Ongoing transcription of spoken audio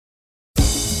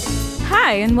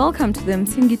Hi, and welcome to the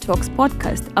Msingi Talks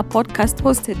podcast, a podcast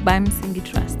hosted by Msingi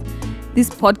Trust. This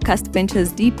podcast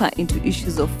ventures deeper into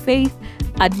issues of faith,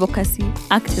 advocacy,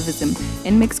 activism,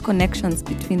 and makes connections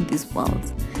between these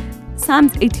worlds.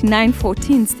 Psalms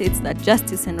 89:14 states that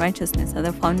justice and righteousness are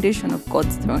the foundation of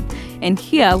God's throne. And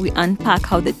here we unpack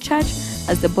how the church,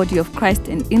 as the body of Christ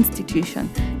and institution,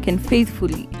 can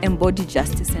faithfully embody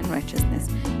justice and righteousness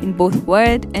in both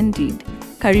word and deed.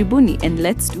 Karibuni, and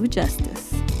let's do justice.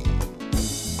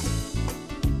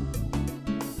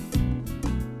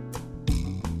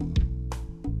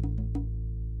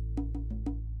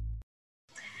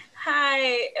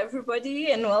 Hi,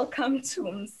 everybody, and welcome to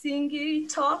Msingi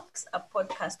Talks, a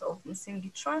podcast of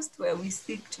Msingi Trust, where we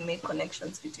seek to make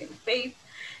connections between faith,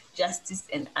 justice,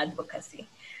 and advocacy.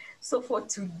 So for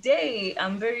today,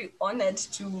 I'm very honored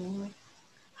to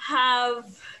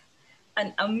have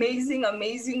an amazing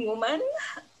woman,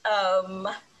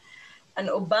 an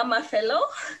Obama Fellow.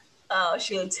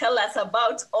 She'll tell us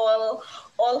about all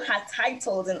her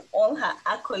titles and all her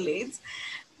accolades.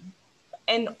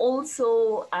 And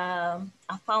also a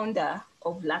founder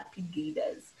of Lapid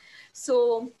Leaders.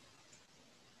 So,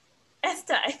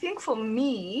 Esther, I think for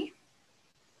me,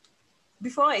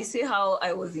 before I say how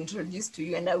I was introduced to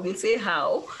you, and I will say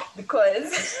how,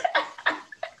 because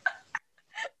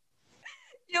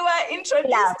you were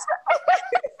introduced.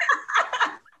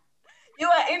 You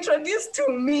were introduced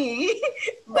to me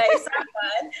by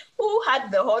someone who had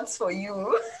the hots for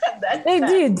you. They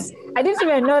did. I didn't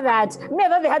even know that. Me, I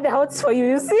thought they had the hots for you.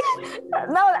 You see?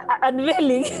 Now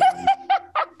unveiling. Me,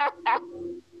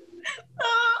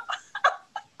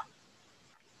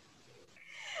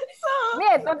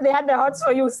 I thought they had the hots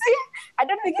for you. See? I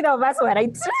don't think either of us were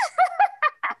right.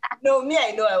 No, me,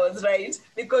 I know I was right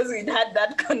because we'd had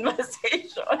that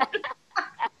conversation.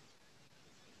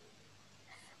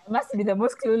 Must be the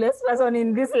most clueless person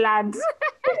in this land.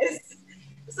 Yes.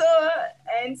 So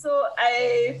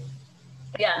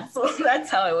that's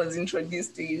how I was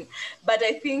introduced to you. But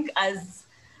I think as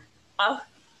our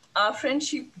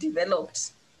friendship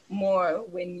developed more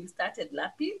when you started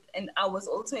Lapid, and I was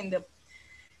also in the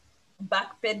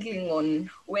backpedaling on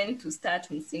when to start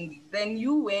Msingi. Then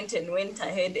you went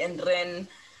ahead and ran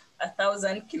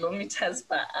 1,000 kilometers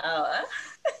per hour.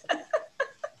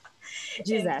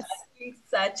 Jesus.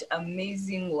 Such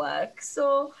amazing work.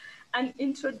 So an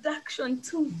introduction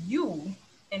to you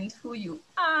and who you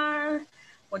are,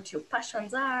 what your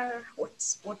passions are,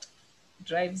 what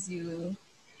drives you,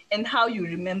 and how you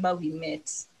remember we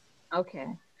met. Okay.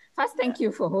 First, thank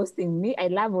you for hosting me. I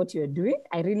love what you're doing.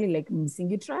 I really like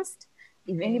Msingi Trust.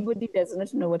 If anybody does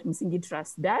not know what Msingi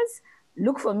Trust does,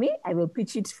 look for me. I will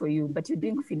pitch it for you. But you're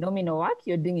doing phenomenal work.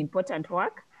 You're doing important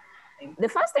work. The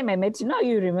first time I met you, now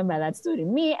you remember that story.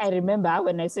 Me, I remember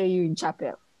when I saw you in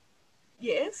chapel.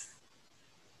 Yes.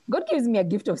 God gives me a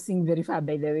gift of seeing very far,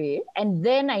 by the way. And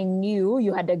then I knew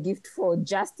you had a gift for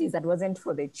justice that wasn't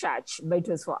for the church, but it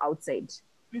was for outside.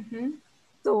 Mm-hmm.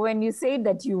 So when you said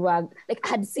that you were,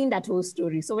 had seen that whole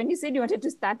story. So when you said you wanted to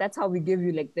start, that's how we gave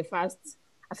you the first,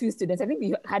 a few students. I think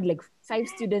you had 5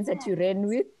 students that you ran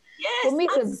with. Yes. For me,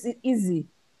 it was easy.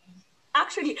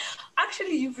 Actually,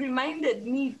 you've reminded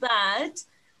me that,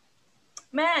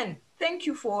 man, thank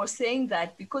you for saying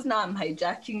that, because now I'm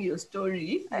hijacking your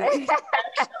story.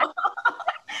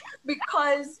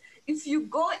 Because if you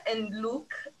go and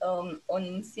look on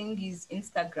Msingi's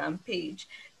Instagram page,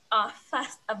 a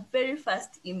very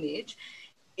first image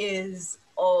is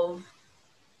of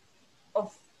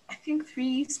I think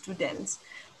 3 students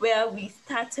where we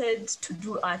started to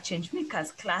do our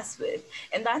Changemakers class with,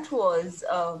 and that was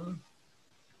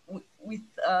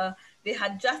they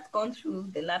had just gone through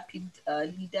the Lapid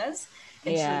leaders,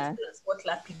 and she told us what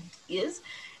Lapid is.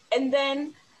 And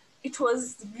then it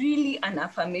was really an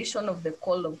affirmation of the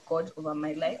call of God over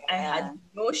my life. I had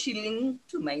no shilling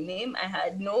to my name. I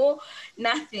had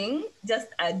nothing, just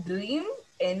a dream.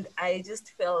 And I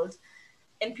just felt,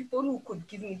 and people who could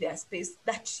give me their space,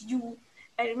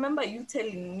 I remember you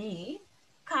telling me,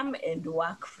 come and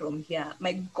work from here.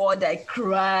 My God, I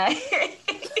cried.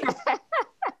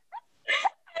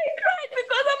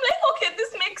 Because I'm like, okay,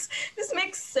 this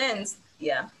makes sense.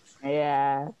 Yeah.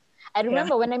 I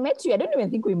remember when I met you, I don't even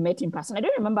think we met in person. I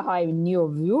don't remember how I knew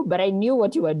of you, but I knew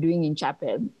what you were doing in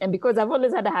chapel. And because I've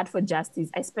always had a heart for justice,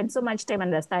 I spent so much time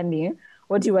understanding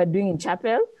what you were doing in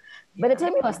chapel. By the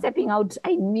time you were stepping out,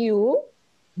 I knew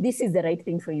this is the right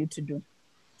thing for you to do.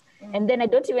 And then I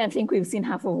don't even think we've seen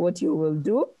half of what you will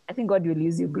do. I think God will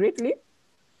use you greatly.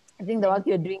 I think the work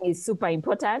you're doing is super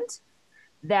important.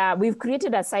 We've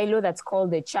created a silo that's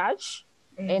called the church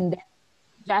and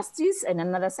justice, and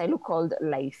another silo called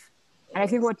life. And I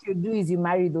think what you do is you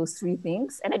marry those three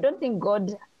things. And I don't think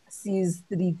God sees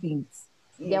three things.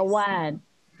 They're one.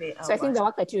 So I think the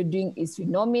work that you're doing is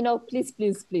phenomenal. Please,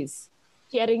 please, please.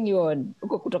 Cheering you on.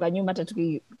 Uko kutoka nyuma hata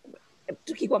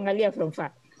tukikuangalia from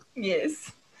far.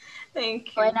 Yes.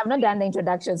 Thank you. Oh, and I've not done the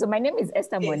introduction. So my name is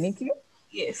Esther Moniki.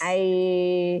 Yes.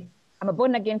 I'm a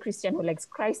born-again Christian who likes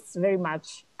Christ very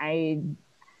much. I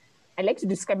like to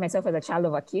describe myself as a child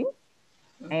of a king.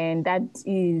 And that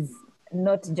is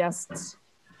not just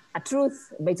a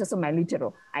truth, but it's also my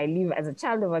literal. I live as a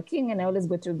child of a king, and I always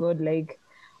go to God like,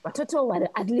 watoto were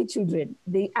ugly children.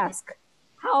 They ask,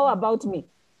 how about me,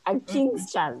 a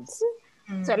king's child?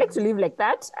 So I like to live like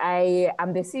that. I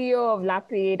am the CEO of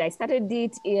Lapid. I started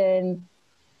it in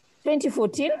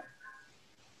 2014.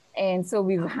 And so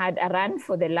we've had a run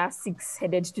for the last 6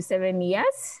 headed to 7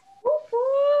 years.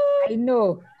 I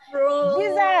know. Bro.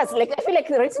 Jesus, like I feel like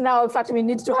right now, in fact, we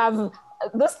need to have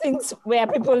those things where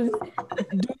people do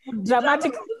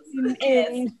dramatic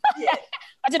things. Yes.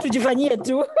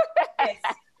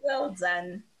 Well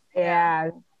done. Yeah.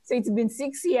 So it's been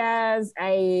 6 years.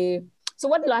 So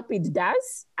what Lapid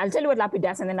does, I'll tell you what Lapid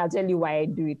does, and then I'll tell you why I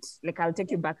do it. Like I'll take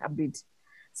you back a bit.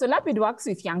 So Lapid works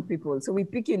with young people. So we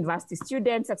pick university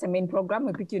students. That's a main program.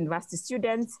 We pick university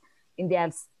students in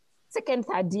their second,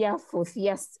 third year, fourth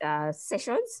year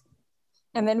sessions.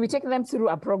 And then we take them through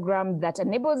a program that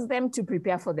enables them to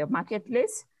prepare for the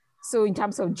marketplace. So in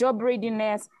terms of job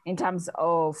readiness, in terms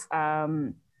of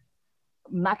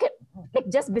market, like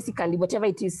just basically whatever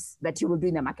it is that you will do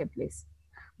in the marketplace.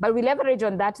 But we leverage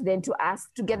on that then to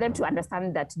get them to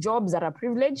understand that jobs are a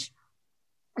privilege,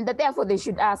 and that therefore they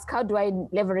should ask, how do I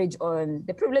leverage on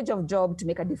the privilege of job to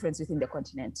make a difference within the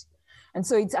continent? And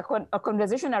so it's a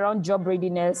conversation around job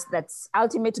readiness. That's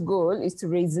ultimate goal is to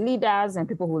raise leaders and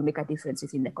people who will make a difference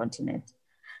within the continent.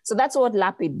 So that's what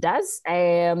Lapid does.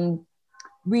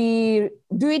 We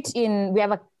do it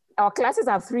our classes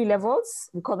have 3 levels.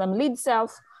 We call them Lead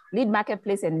Self, Lead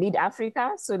Marketplace, and Lead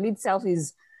Africa. So Lead Self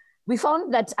is, we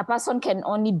found that a person can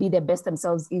only be the best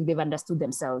themselves if they've understood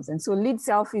themselves. And so Lead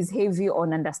Self is heavy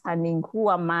on understanding who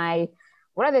am I,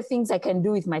 what are the things I can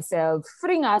do with myself,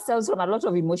 freeing ourselves from a lot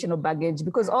of emotional baggage,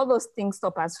 because all those things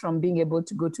stop us from being able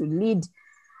to go to lead.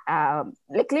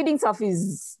 Like leading self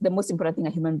is the most important thing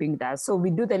a human being does. So we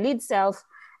do the Lead Self,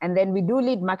 and then we do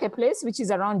Lead Marketplace, which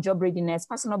is around job readiness,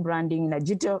 personal branding in a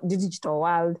digital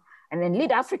world. And then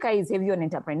Lead Africa is heavy on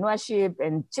entrepreneurship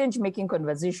and change-making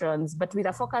conversations, but with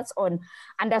a focus on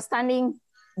understanding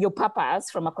your purpose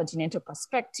from a continental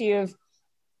perspective.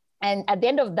 And at the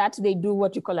end of that, they do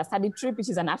what we call a study trip, which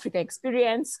is an Africa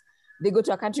experience. They go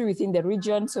to a country within the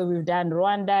region. So we've done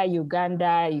Rwanda,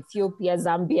 Uganda, Ethiopia,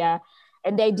 Zambia.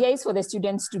 And the idea is for the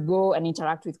students to go and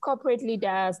interact with corporate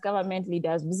leaders, government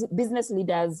leaders, business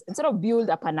leaders, and sort of build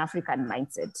a Pan-African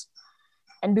mindset.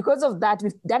 And because of that,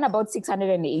 we've done about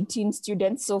 618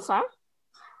 students so far.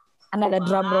 Another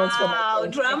drum rolls. Wow,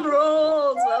 drum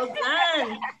rolls, well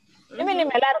done.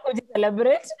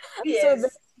 Celebrate. Yes. So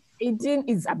 18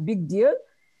 is a big deal.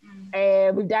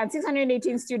 We've done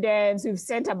 618 students. We've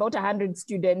sent about 100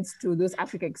 students to those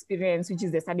Africa experience, which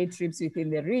is the study trips within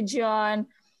the region.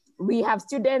 We have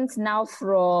students now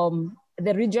from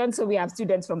the region. So we have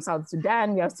students from South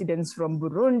Sudan. We have students from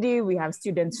Burundi. We have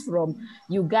students from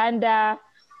Uganda.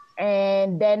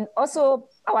 And then also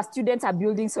our students are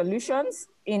building solutions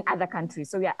in other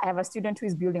countries. So I have a student who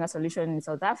is building a solution in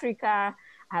South Africa.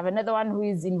 I have another one who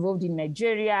is involved in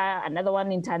Nigeria, another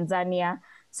one in Tanzania.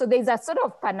 So there's a sort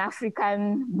of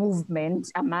Pan-African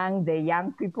movement among the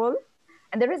young people.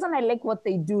 And the reason I like what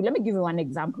they do, let me give you one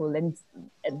example, and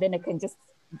then I can just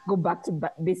go back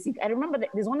to basic. I remember that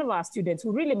there's one of our students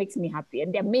who really makes me happy,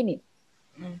 and there are many.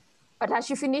 But as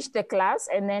she finished the class,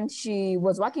 and then she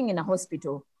was working in a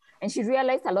hospital, and she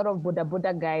realized a lot of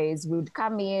Boda guys would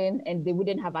come in and they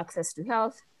wouldn't have access to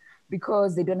health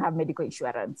because they don't have medical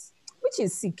insurance, which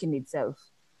is sick in itself.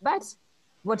 But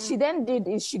what she then did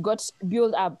is she got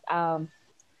built up.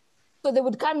 So they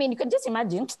would come in, you can just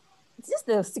imagine, it's just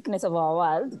the sickness of our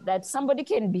world that somebody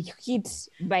can be hit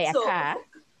by a car.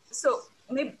 So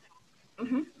maybe,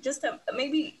 just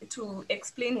maybe to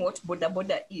explain what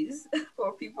Boda is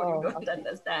for people who don't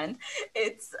understand,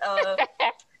 it's...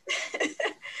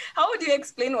 How would you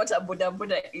explain what a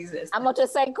Boda is? A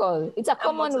motorcycle. It's a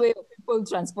common way of people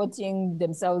transporting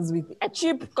themselves with a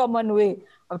cheap common way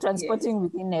of transporting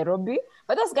within Nairobi.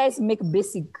 But those guys make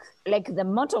basic, like the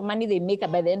amount of money they make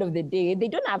by the end of the day, they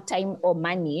don't have time or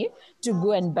money to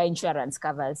go and buy insurance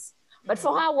covers. But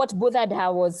for her, what bothered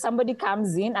her was somebody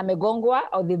comes in, amegongwa,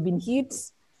 or they've been hit,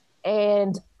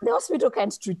 and the hospital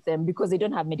can't treat them because they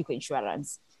don't have medical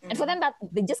insurance. And for them, that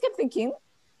they just kept thinking,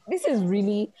 this is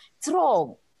really, it's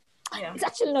wrong. Yeah. It's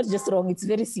actually not just wrong, it's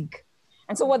very sick.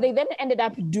 And so what they then ended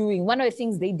up doing, one of the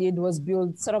things they did was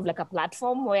build sort of like a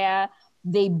platform where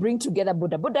they bring together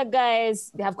Boda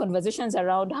guys, they have conversations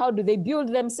around how do they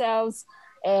build themselves.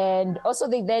 And also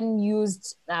they then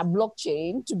used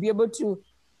blockchain to be able to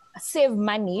save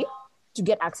money to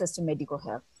get access to medical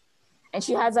health. And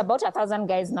she has about 1,000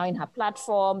 guys now in her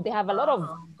platform. They have a lot of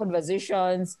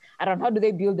conversations around how do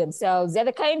they build themselves. They're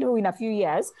the kind who in a few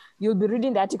years, you'll be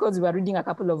reading the articles we were reading a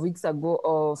couple of weeks ago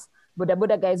of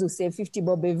Boda guys who save 50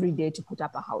 bob every day to put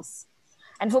up a house.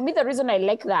 And for me, the reason I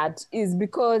like that is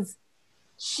because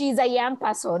she's a young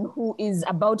person who is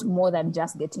about more than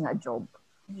just getting a job.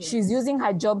 Yes. She's using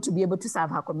her job to be able to serve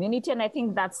her community. And I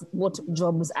think that's what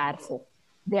jobs are for.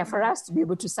 They are for us to be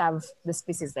able to serve the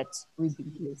spaces that we've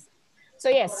been placed. So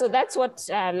yes, so that's what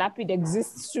Lapid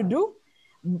exists to do.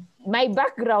 My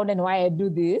background and why I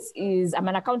do this is I'm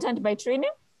an accountant by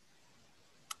training.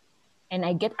 And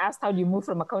I get asked, how do you move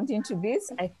from accounting to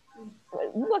this?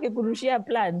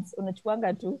 Plans.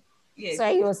 Yes. So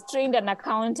I was trained an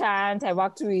accountant. I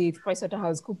worked with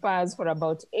PricewaterhouseCoopers for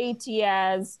about 8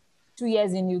 years, 2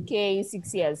 years in UK,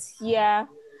 6 years here.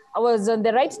 I was on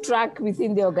the right track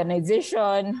within the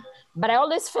organization, but I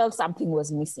always felt something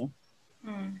was missing.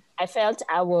 I felt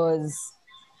I was,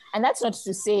 and that's not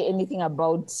to say anything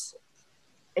about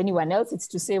anyone else, it's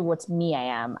to say what me I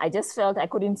am. I just felt I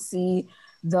couldn't see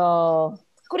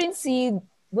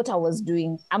what I was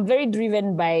doing. I'm very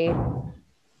driven by,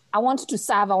 I want to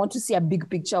serve, I want to see a big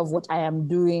picture of what I am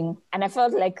doing. And I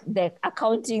felt like the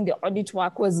accounting, the audit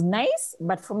work was nice,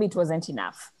 but for me, it wasn't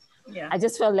enough. Yeah. I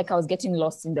just felt like I was getting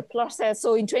lost in the process.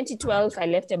 So in 2012, I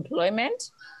left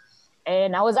employment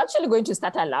and I was actually going to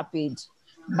start a Lapid,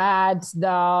 but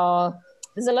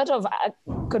there's a lot of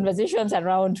conversations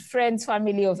around friends,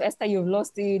 family of Esther, you've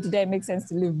lost it. Did it make sense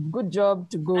to leave? Good job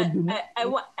to go do.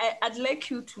 I'd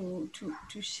like you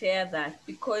to share that,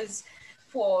 because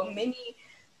for many,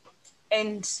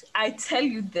 and I tell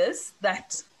you this,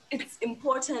 that it's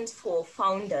important for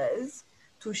founders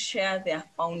to share their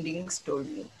founding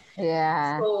story.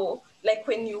 Yeah. So like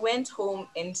when you went home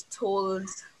and told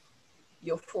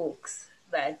your folks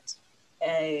that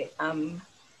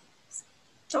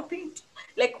shopping,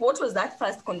 like what was that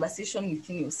first conversation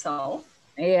within yourself?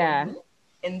 Yeah.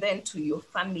 And then to your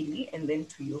family and then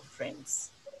to your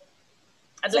friends.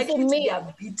 I'd like you to be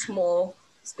a bit more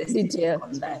specific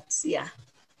on that. Yeah.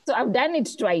 So I've done it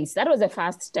twice. That was the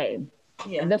first time.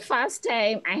 Yeah. The first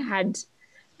time I had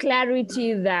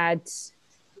clarity that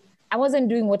I wasn't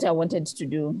doing what I wanted to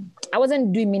do. I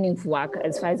wasn't doing meaningful work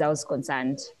as far as I was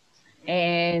concerned.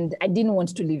 And I didn't want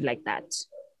to live like that.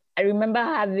 I remember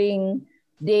having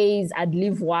days I'd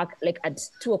leave work like at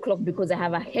 2 o'clock because I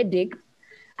have a headache.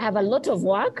 I have a lot of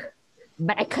work,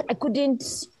 but I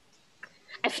couldn't,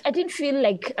 I didn't feel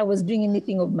like I was doing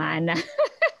anything of manner.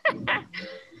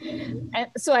 And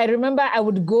so I remember I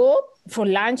would go for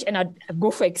lunch and I'd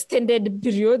go for extended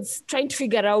periods trying to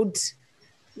figure out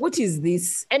what is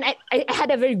this? And I had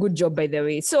a very good job, by the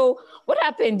way. So what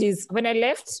happened is when I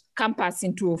left campus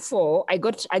in 2004, I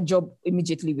got a job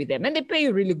immediately with them and they pay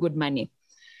you really good money.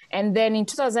 And then in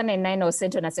 2009, I was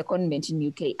sent on a secondment in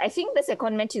UK. I think the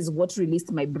secondment is what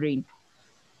released my brain.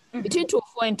 Mm-hmm. Between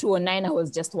 2004 and 2009, I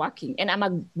was just working. And I'm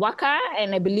a worker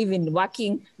and I believe in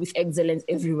working with excellence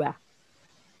everywhere.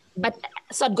 But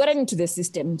so I'd gotten into the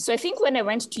system. So I think when I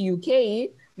went to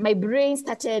UK, my brain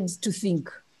started to think.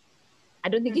 I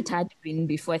don't think it had been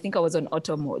before. I think I was on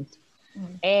auto mode.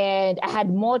 And I had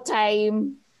more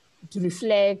time to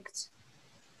reflect.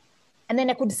 And then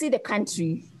I could see the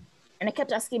country. And I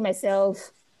kept asking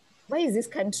myself, why is this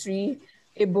country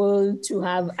able to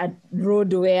have a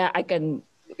road where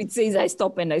it says I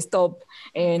stop and I stop.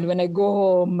 And when I go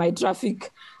home, my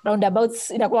traffic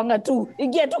roundabouts inakuanga tu,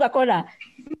 ingia tu kakona.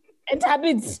 It's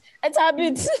habits.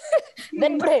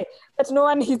 Then pray that no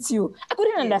one hits you. I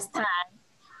couldn't understand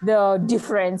the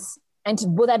difference and it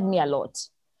bothered me a lot.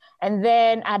 And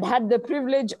then I'd had the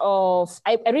privilege of,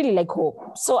 I really like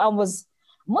hope. So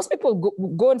most people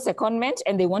go on secondment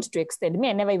and they want to extend. Me,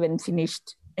 I never even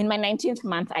finished. In my 19th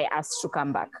month, I asked to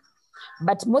come back.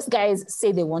 But most guys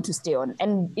say they want to stay on.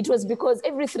 And it was because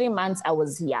every 3 months I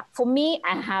was here. For me,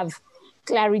 I have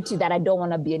clarity that I don't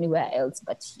want to be anywhere else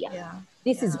but here. Yeah.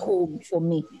 This is home for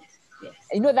me. Yes.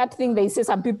 You know that thing they say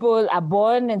some people are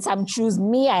born and some choose.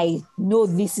 Me, I know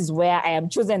this is where I am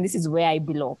chosen. This is where I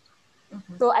belong.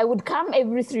 Mm-hmm. So I would come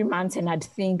every 3 months and I'd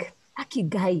think, Aki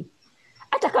guy,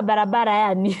 ataka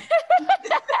barabara yani.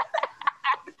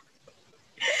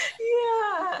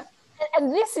 Yeah.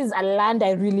 And this is a land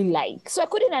I really like. So I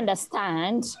couldn't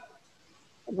understand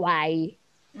why,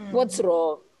 what's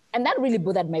wrong. And that really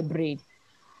bothered my brain.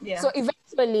 Yeah. So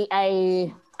eventually,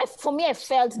 I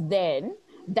felt then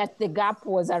that the gap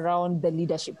was around the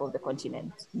leadership of the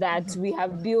continent, that we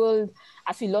have built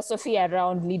a philosophy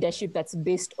around leadership that's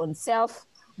based on self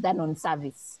than on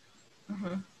service.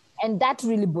 And that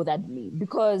really bothered me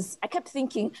because I kept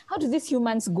thinking, how do these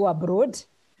humans go abroad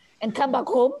and come back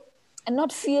home and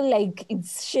not feel like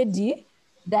it's shady,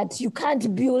 that you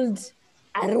can't build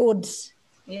a road?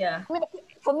 Yeah. I mean,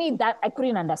 for me, that I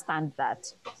couldn't understand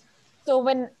that. So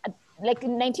when, like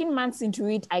 19 months into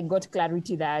it, I got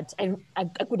clarity that I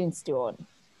couldn't stay on.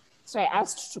 So I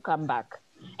asked to come back.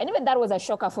 And even that was a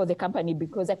shocker for the company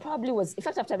because I probably was, in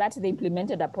fact, after that, they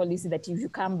implemented a policy that if you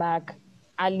come back,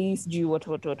 at least do what.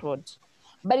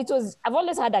 But it was, I've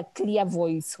always had a clear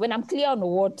voice. When I'm clear on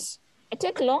what, I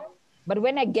take long, but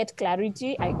when I get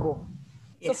clarity, I go.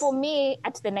 Yes. So for me,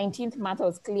 at the 19th month, I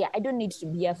was clear. I don't need to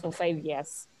be here for 5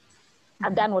 years.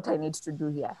 I've done what I need to do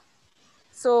here.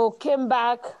 So came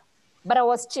back, but I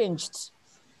was changed.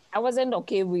 I wasn't going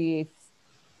to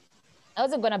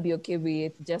be okay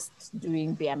with just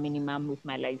doing bare minimum with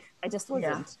my life. I just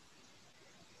wasn't. Yeah.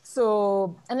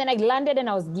 So, and then I landed and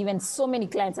I was given so many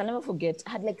clients. I'll never forget.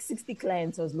 I had like 60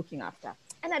 clients I was looking after.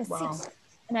 And I'd sit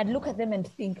and I'd look at them and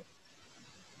think,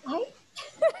 why?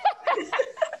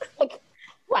 Like,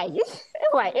 why?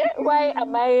 Why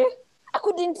am I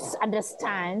couldn't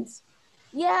understand.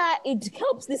 Yeah, it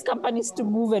helps these companies to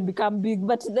move and become big,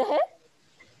 but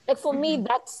like for me,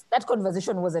 that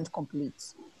conversation wasn't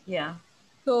complete. Yeah.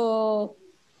 So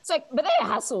but then I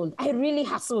hustled. I really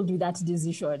hustled with that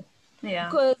decision. Yeah.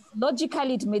 Because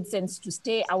logically it made sense to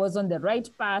stay. I was on the right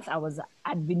path.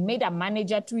 I'd been made a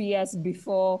manager 2 years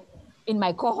before. In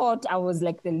my cohort, I was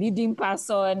like the leading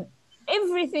person.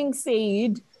 Everything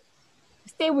said,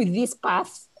 stay with this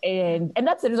path. And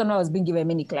that's the reason why I was being given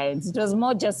many clients. It was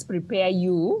more just prepare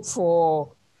you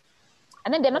for,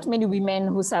 and then there are not many women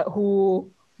who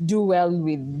do well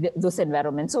with those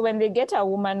environments. So when they get a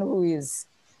woman who is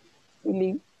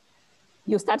really,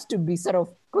 you start to be sort of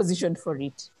positioned for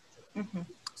it.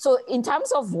 So in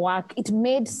terms of work, it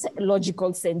made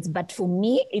logical sense, but for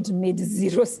me, it made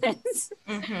zero sense.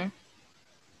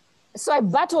 So I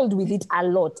battled with it a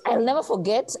lot. I'll never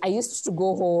forget, I used to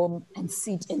go home and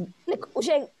sit and like,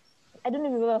 Usha, I don't know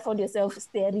if you've ever found yourself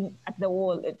staring at the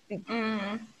wall and think.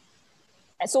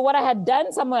 So what I had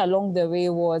done somewhere along the way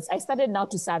was I started now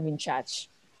to serve in church.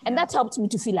 And that helped me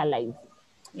to feel alive.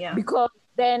 Yeah. Because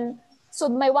then, so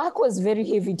my work was very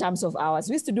heavy in terms of hours.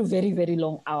 We used to do very, very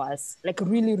long hours, like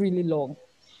really, really long.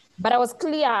 But I was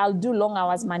clear, I'll do long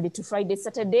hours Monday to Friday.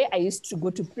 Saturday, I used to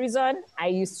go to prison. I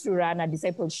used to run a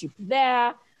discipleship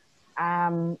there.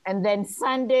 And then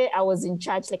Sunday, I was in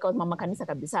church, like I was Mama Kanisa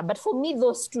Kabisa. But for me,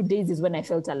 those 2 days is when I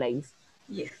felt alive.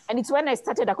 Yes. And it's when I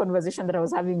started a conversation that I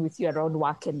was having with you around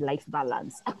work and life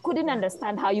balance. I couldn't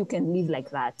understand how you can live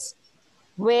like that,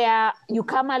 where you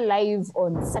come alive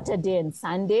on Saturday and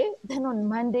Sunday, then on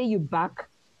Monday, you're back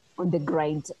on the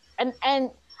grind. And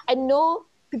I know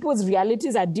people's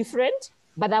realities are different,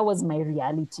 but that was my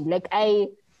reality. Like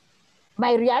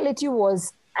my reality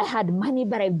was I had money,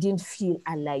 but I didn't feel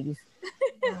alive.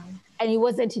 And it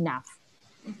wasn't enough.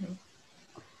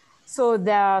 So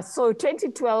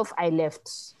 2012, I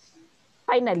left.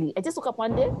 Finally, I just woke up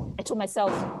one day, I told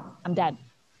myself, I'm done.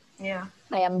 Yeah.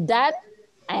 I am done.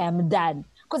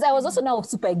 Because I was also now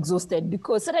super exhausted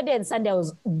because Saturday and Sunday I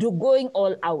was going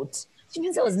all out. Which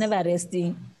means I was never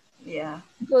resting. Yeah.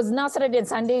 Because now Saturday and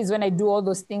Sunday is when I do all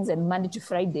those things, and Monday to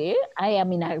Friday, I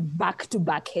am in a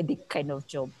back-to-back headache kind of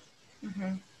job.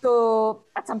 So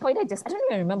at some point, I don't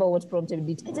even remember what prompted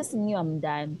it. I just knew I'm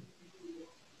done.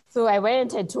 So I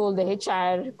went and told the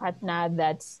HR partner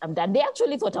that I'm done. They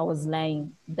actually thought I was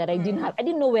lying, that I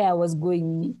didn't know where I was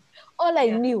going. All I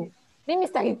knew, mimi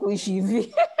sitaki kuishi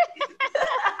hivi.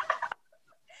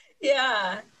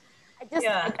 Yeah.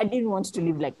 I didn't want to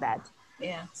live like that.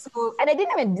 Yeah. So, and I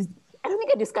don't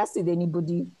think I discussed with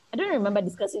anybody. I don't remember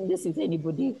discussing this with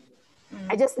anybody.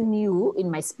 I just knew in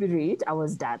my spirit I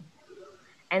was done.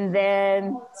 And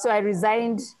then, so I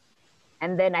resigned,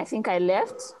 and then I think I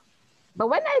left. But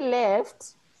when I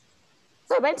left,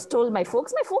 so I went and told my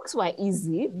folks. My folks were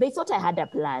easy. They thought I had a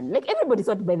plan. Like everybody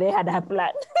thought they had a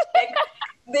plan. Like,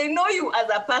 they know you as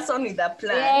a person with a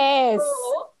plan. Yes.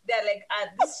 So they're like,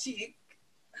 this chick,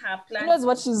 her plan. She knows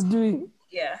what she's doing.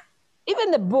 Yeah.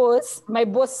 Even my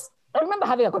boss, I remember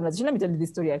having a conversation. Let me tell you this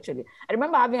story, actually. I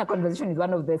remember having a conversation with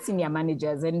one of the senior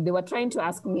managers, and they were trying to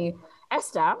ask me,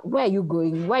 Esther, where are you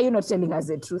going? Why are you not telling us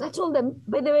the truth? I told them,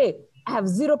 by the way, I have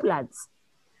zero plans.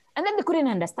 And then they couldn't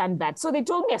understand that. So they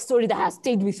told me a story that has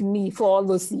stayed with me for all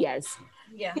those years.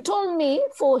 Yeah. He told me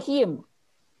for him,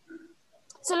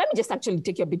 So let me just actually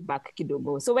take you a bit back,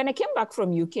 kidogo. So when I came back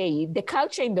from UK, the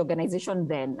culture in the organization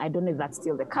then, I don't know if that's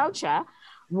still the culture,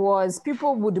 was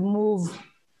people would move.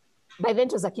 By then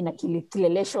it was like in a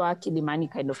Kileleshwa,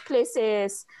 Kilimani kind of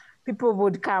places. People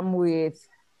would come with,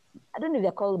 I don't know if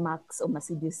they're called Max or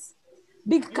Mercedes,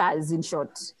 big cars in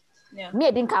short. Yeah. Me,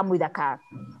 I didn't come with a car.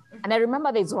 And I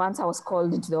remember there's once I was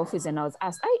called into the office and I was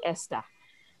asked, "Hi, Esther,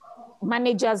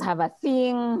 managers have a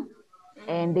thing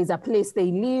and there's a place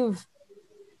they live."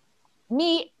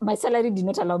 Me, my salary did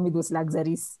not allow me those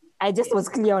luxuries. I just was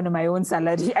clear on my own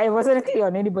salary. I wasn't clear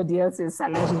on anybody else's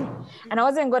salary. And I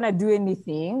wasn't going to do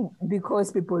anything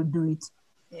because people do it.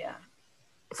 Yeah.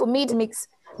 For me, it makes...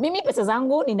 Mimi pesa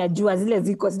zangu ninajua zile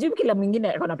ziko. Sijui kila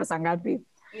mwingine akona pesa ngapi.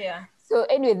 Yeah. So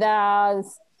anyway,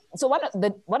 so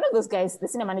one of those guys, the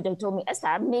senior manager, told me, "Esther,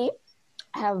 I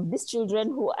have these children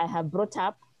who I have brought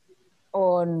up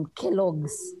on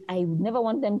Kellogg's. I would never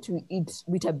want them to eat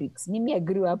Weetabix. Mimi, I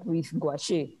grew up with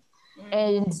gouache.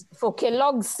 And for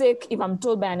Kellogg's sake, if I'm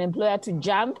told by an employer to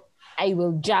jump, I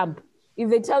will jump. If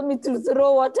they tell me to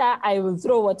throw water, I will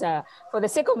throw water for the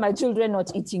sake of my children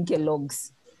not eating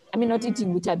Kellogg's. I mean, not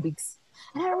eating Weetabix."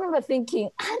 And I remember thinking,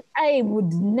 I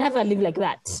would never live like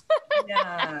that.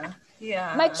 Yeah.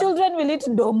 Yeah. My children will eat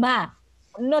Ndoma.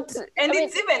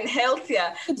 It's even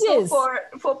healthier. It so is.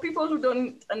 For people who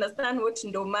don't understand what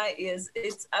Ndoma is,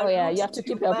 it's a root you have to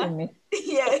keep tuber. helping me.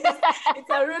 Yes, it's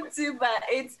a root tuber.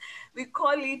 We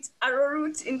call it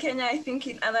arrowroot in Kenya. I think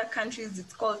in other countries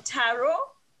it's called taro,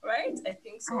 right? I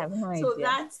think so. I have no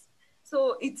idea.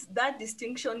 So it's that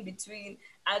distinction between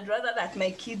I'd rather that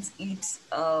my kids eat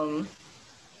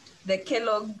the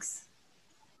Kellogg's,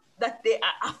 that they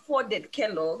are afforded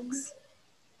Kellogg's.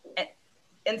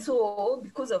 And so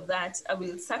because of that, I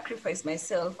will sacrifice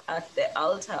myself at the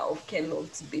altar of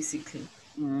Kellogg's, basically.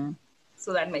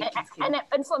 So that my kids can...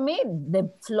 And for me, the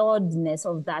flawedness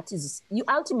of that is you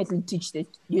ultimately teach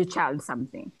your child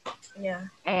something. Yeah.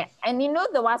 And you know,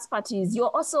 the worst part is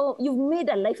you've made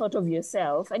a life out of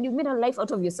yourself, and you've made a life out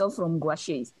of yourself from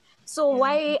gouaches. So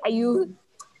why are you...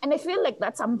 And I feel like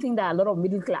that's something that a lot of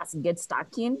middle class get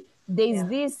stuck in. There's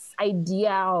this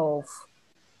idea of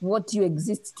what you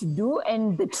exist to do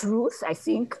and the truth, I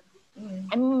think.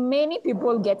 And many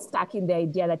people get stuck in the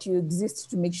idea that you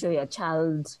exist to make sure your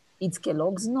child eats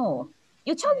Kellogg's. No,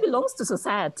 your child belongs to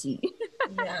society.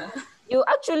 Yeah. You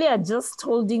actually are just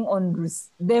holding on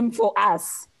them for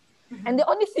us. And the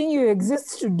only thing you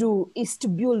exist to do is to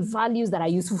build values that are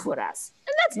useful for us.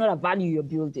 And that's not a value you're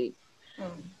building.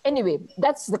 Anyway,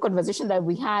 that's the conversation that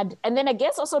we had. And then I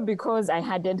guess also because I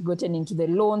hadn't gotten into the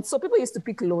loans. So people used to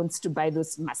pick loans to buy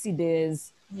those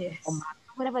Mercedes or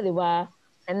whatever they were.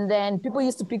 And then people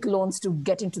used to pick loans to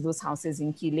get into those houses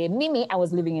in Kile. Mimi, I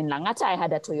was living in Langata. I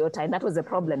had a Toyota. And that was the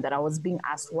problem, that I was being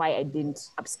asked why I didn't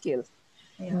upskill.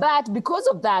 Yeah. But because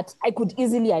of that, I could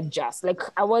easily adjust. Like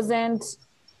I wasn't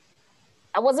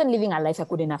living a life I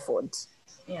couldn't afford.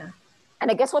 Yeah.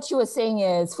 And I guess what you were saying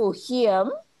is for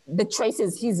him, the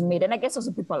choices he's made, and I guess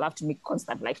also people have to make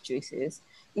constant life choices,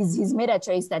 is he's made a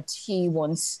choice that he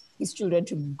wants his children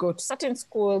to go to certain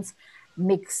schools,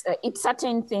 eat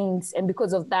certain things, and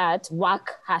because of that,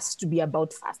 work has to be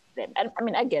about fast then. And I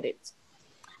mean, I get it.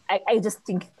 I just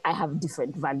think I have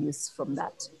different values from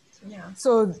that. Yeah.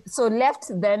 So left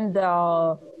then it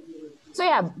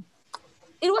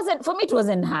wasn't, for me, it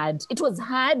wasn't hard. It was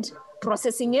hard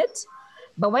processing it,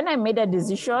 but when I made a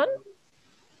decision,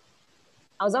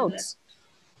 I was out.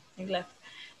 You left.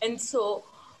 And so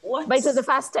what? But it was the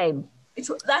first time.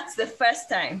 That's the first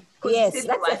time. Yes,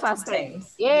 that's the first time.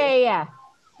 Yeah.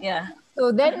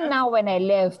 So then now when I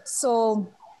left, so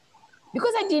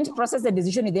because I didn't process the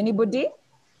decision with anybody,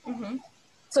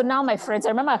 so now my friends, I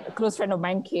remember a close friend of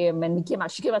mine came, and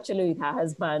she came actually with her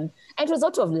husband, and it was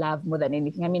out of love more than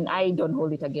anything. I mean, I don't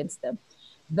hold it against them.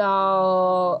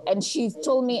 And she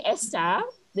told me, "Esther,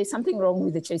 there's something wrong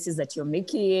with the choices that you're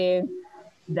making,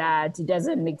 that it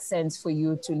doesn't make sense for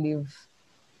you to leave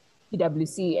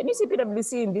PwC." And you see,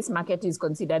 PwC in this market is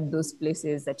considered those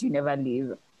places that you never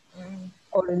leave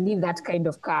or leave that kind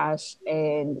of cash.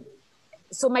 And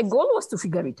so my goal was to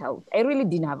figure it out. I really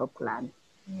didn't have a plan.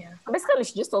 Yeah. Basically,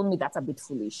 she just told me that's a bit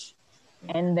foolish.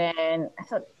 And then I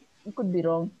thought, it could be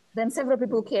wrong. Then several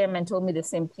people came and told me the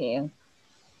same thing.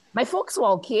 My folks were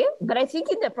okay, but I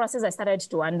think in the process, I started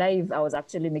to wonder if I was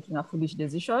actually making a foolish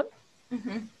decision.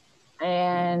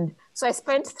 And so I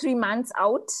spent 3 months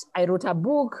out. I wrote a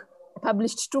book. I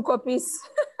published 2 copies.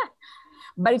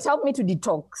 But it helped me to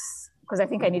detox, because I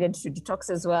think I needed to detox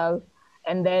as well.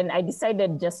 And then I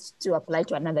decided just to apply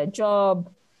to another job,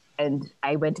 and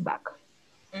I went back.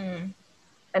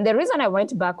 And the reason I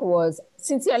went back was,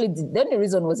 sincerely, the only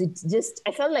reason was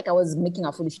I felt like I was making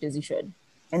a foolish decision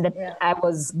and that I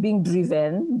was being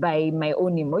driven by my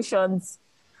own emotions.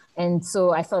 And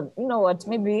so I thought, you know what,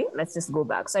 maybe let's just go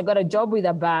back. So I got a job with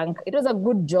a bank. It was a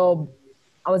good job.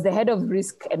 I was the head of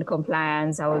risk and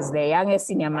compliance. I was the youngest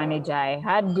senior manager. I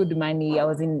had good money.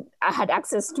 I had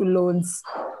access to loans.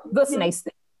 Those nice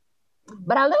things.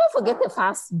 But I'll never forget the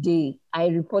first day I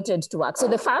reported to work. So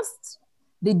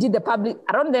they did the public,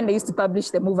 around then they used to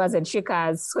publish the movers and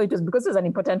shakers. So it was, because it was an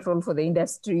important role for the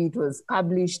industry, it was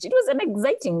published. It was an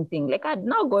exciting thing. Like, I'd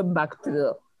now gone back to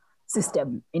the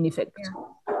system, in effect. Yeah.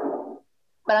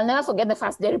 But I'll never forget the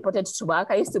first day I reported to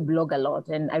work. I used to blog a lot,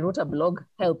 and I wrote a blog,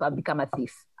 Help, I've Become a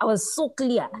Thief. I was so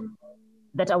clear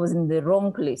that I was in the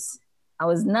wrong place. I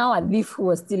was now a thief who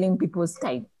was stealing people's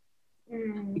time.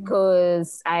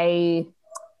 Because and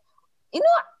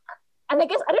I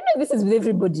guess, I don't know if this is with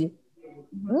everybody.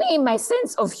 Me, my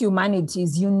sense of humanity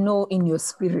is, in your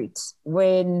spirit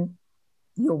when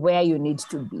you're where you need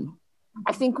to be.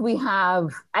 I think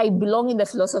I belong in the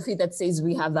philosophy that says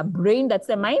we have a brain that's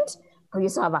the mind, but we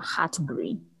also have a heart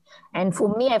brain. And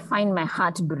for me, I find my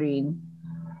heart brain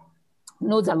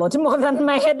knows a lot more than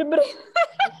my head brain.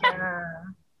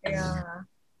 Yeah.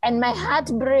 And my heart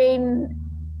brain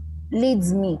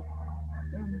leads me.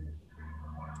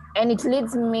 And it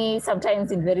leads me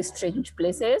sometimes in very strange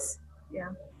places. Yeah.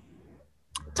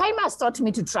 Time has taught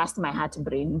me to trust my heart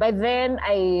brain. By then,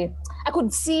 I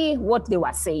could see what they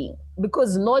were saying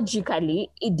because logically,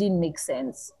 it didn't make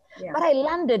sense. Yeah. But I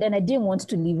landed and I didn't want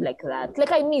to live like that.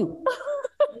 Like, I knew.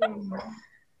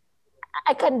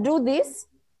 I can do this.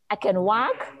 I can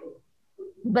work.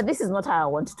 But this is not how I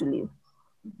want to live.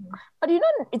 But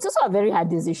it's also a very hard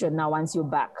decision now once you're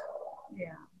back.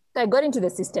 Yeah. So I got into the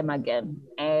system again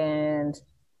and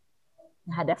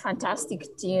had a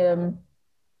fantastic team.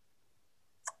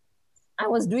 I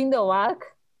was doing the work.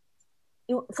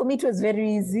 For me, it was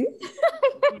very easy.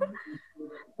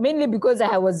 Mainly because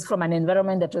I was from an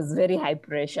environment that was very high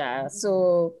pressure.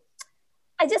 So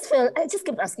I just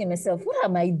kept asking myself, what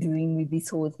am I doing with this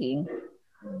whole thing?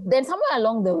 Then somewhere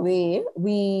along the way,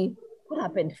 what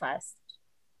happened first?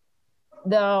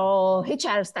 The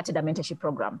HR started a mentorship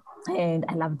program and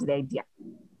I loved the idea.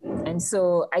 And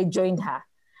so I joined her.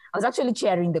 I was actually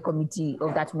chairing the committee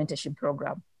of that mentorship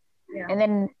program. Yeah. And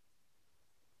then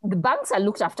the banks are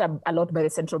looked after a lot by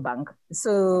the central bank.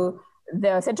 So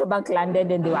the central bank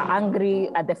landed and they were angry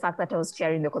at the fact that I was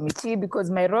chairing the committee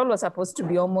because my role was supposed to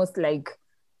be almost like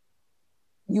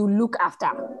you look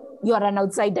after. You are an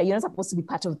outsider. You're not supposed to be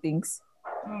part of things.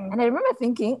 And I remember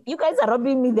thinking, you guys are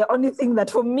robbing me the only thing that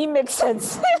for me makes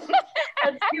sense.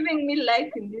 It's giving me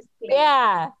life in this place.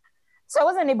 Yeah. So I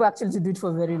wasn't able actually to do it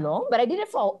for very long, but I did it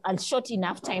for a short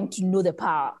enough time to know the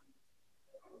power.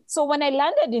 So when I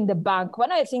landed in the bank,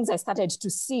 one of the things I started to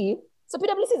see, so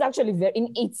PwC is actually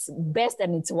in its best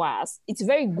and its worst. It's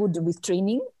very good with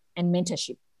training and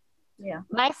mentorship. Yeah.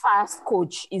 My first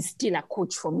coach is still a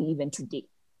coach for me even today,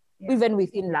 even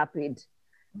within Lapid.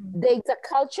 There's a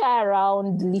culture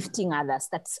around lifting others.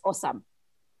 That's awesome.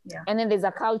 Yeah. And then there's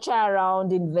a culture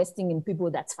around investing in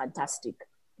people. That's fantastic.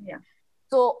 Yeah.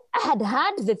 So I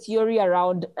had the theory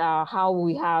around how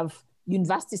we have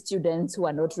university students who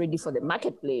are not ready for the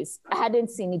marketplace. I hadn't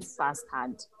seen it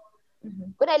firsthand.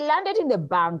 When I landed in the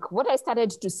bank, what I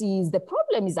started to see is the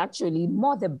problem is actually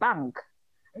more the bank.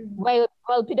 While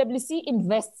PwC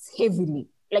invests heavily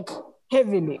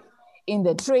in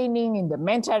the training, in the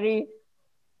mentoring,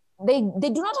 they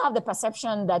do not have the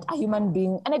perception that a human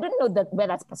being, and I don't know where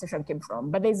that perception came from,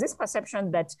 but there's this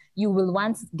perception that you will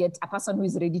once get a person who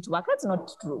is ready to work. That's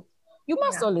not true. You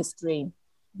must always train.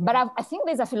 But I think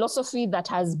there's a philosophy that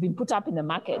has been put up in the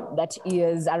market that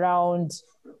is around,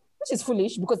 which is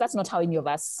foolish because that's not how any of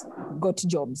us got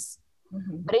jobs.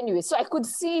 But anyway, so I could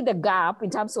see the gap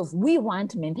in terms of we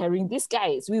want mentoring these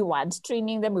guys, we want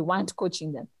training them, we want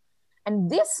coaching them. And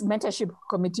this mentorship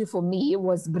committee for me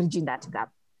was bridging that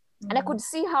gap. And I could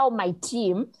see how my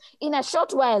team in a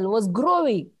short while was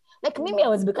growing. Like maybe I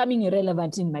was becoming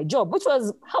irrelevant in my job, which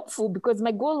was helpful because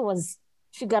my goal was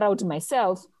figure out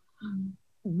myself.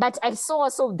 But I saw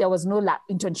also there was no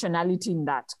intentionality in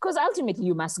that because ultimately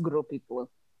you must grow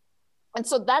people. And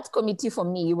so that committee for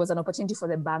me was an opportunity for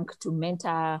the bank to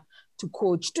mentor, to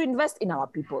coach, to invest in our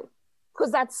people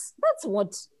because that's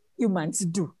what humans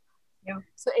do. Yeah.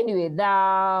 So anyway,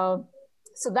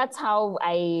 so that's how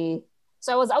I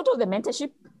was out of the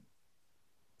mentorship.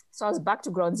 So I was back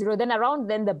to ground zero. Then around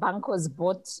then the bank was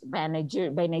bought by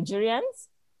Nigerians.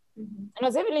 And I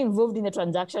was heavily involved in the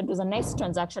transaction. It was a nice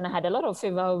transaction. I had a lot of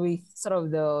favor with sort of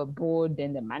the board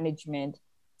and the management.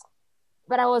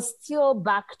 But I was still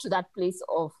back to that place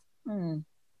of,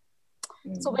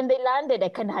 So when they landed, I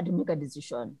kind of had to make a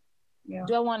decision. Yeah.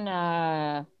 Do I want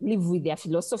to live with their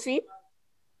philosophy?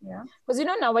 Yeah. Because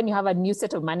now when you have a new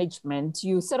set of management,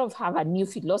 you sort of have a new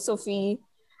philosophy,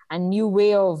 a new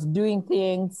way of doing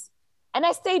things. And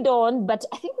I stayed on, but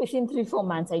I think within 3-4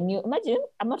 months, I knew, imagine,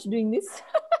 I'm not doing this.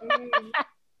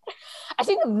 I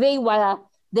think they were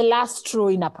the last straw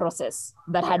in a process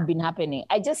that had been happening.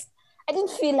 I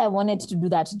didn't feel I wanted to do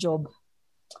that job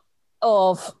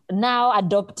of now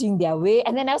adopting their way.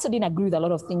 And then I also didn't agree with a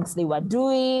lot of things they were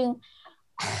doing.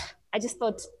 I just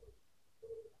thought,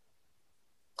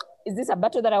 is this a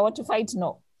battle that I want to fight?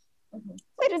 No. So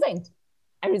I resigned.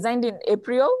 I resigned in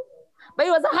April, but it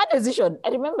was a hard decision. I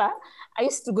remember I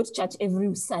used to go to church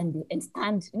every Sunday and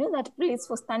stand, that place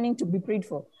for standing to be prayed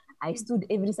for. I stood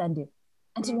every Sunday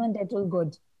until one day I told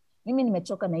God, mimi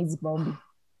nimechoka na hizi maombi.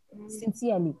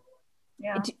 Sincerely.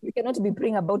 Yeah. You cannot be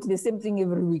praying about the same thing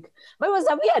every week. But it was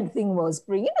a weird thing I was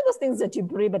praying. Those things that you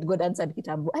pray, but God answered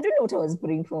kitambo. I don't know what I was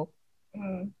praying for.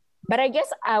 But I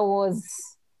guess I was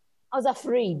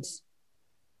afraid.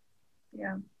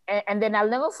 Yeah. And then I'll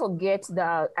never forget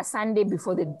a Sunday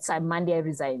before the Monday I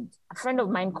resigned. A friend of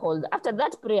mine called. After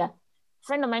that prayer, a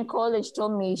friend of mine called and she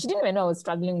told me, she didn't even know I was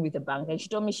struggling with the bank. And she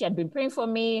told me she had been praying for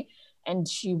me and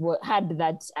she had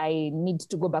that I need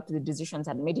to go back to the decisions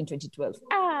I'd made in 2012.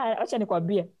 Acha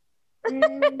nikwambie.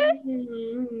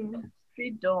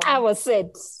 Freedom. I was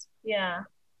set. Yeah.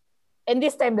 And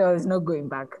this time there was no going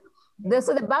back.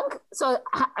 So the bank,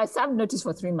 I served notice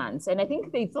for 3 months. And I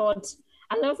think they thought,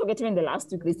 I'll never forget, in the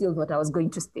last week, they still thought I was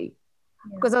going to stay.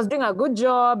 Because I was doing a good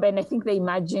job. And I think they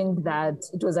imagined that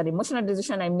it was an emotional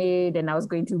decision I made and I was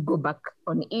going to go back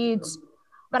on it.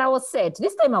 But I was set.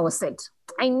 This time I was set.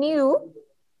 I knew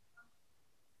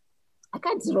I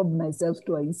can't rob myself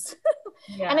twice.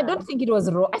 And I don't think it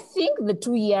was wrong. I think the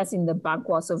 2 years in the bank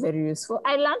was so very useful.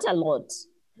 I learned a lot.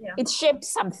 Yeah. It shaped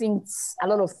a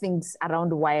lot of things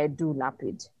around why I do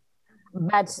Lapid.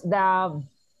 But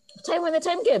when the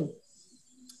time came,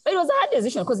 it was a hard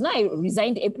decision because now I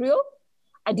resigned April.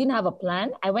 I didn't have a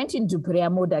plan. I went into prayer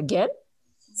mode again,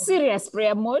 serious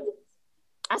prayer mode,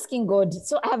 asking God,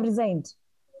 so I have resigned.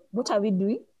 What are we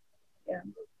doing? Yeah.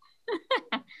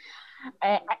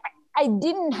 I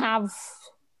didn't have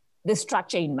the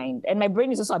structure in mind. And my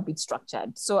brain is also a bit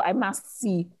structured. So I must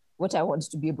see what I want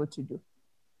to be able to do.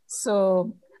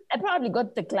 So I probably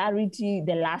got the clarity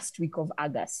the last week of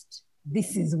August.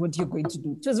 This is what you're going to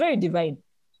do. It was very divine.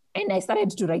 And I started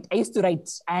to write. I used to write.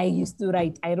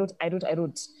 I wrote.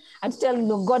 And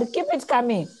tell God, keep it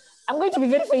coming. I'm going to be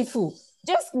very faithful.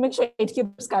 Just make sure it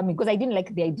keeps coming because I didn't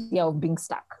like the idea of being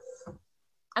stuck.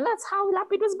 And that's how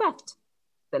Lapid was birthed.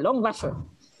 The long version.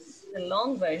 The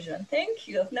long version. Thank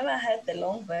you. I've never heard the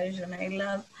long version.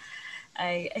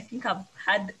 I think I've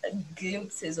had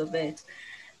glimpses of it.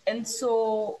 And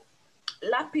so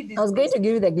Lapid is... I was going to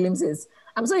give you the glimpses.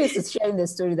 I'm so used to sharing the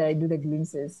story that I do the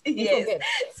glimpses. Yes.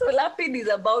 So Lapid is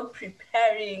about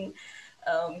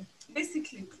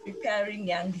basically preparing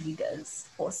young leaders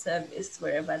for service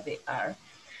wherever they are.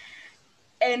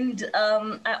 And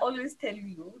I always tell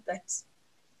you that,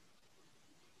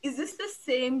 is this the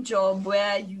same job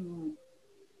where you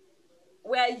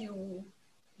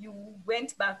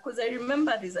went back? Because I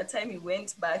remember there's a time you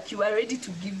went back, you were ready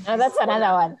to give. No, that's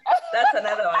another one. That's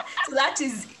another one. So that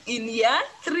is in year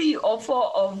 3 or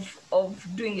 4 of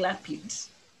doing Lapid.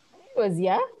 It was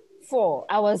year 4.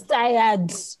 I was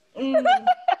tired.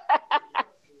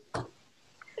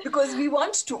 Because we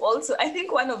want to also, I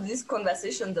think one of these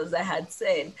conversations, as I had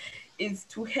said, is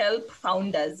to help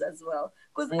founders as well.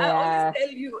 Because I always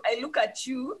tell you, I look at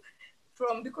you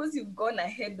because you've gone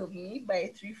ahead of me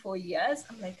by 3-4 years.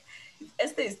 I'm like, if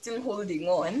Esther is still holding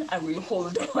on, I will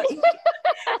hold on.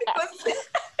 Because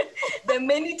the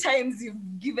many times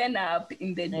you've given up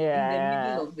in the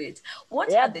middle of it.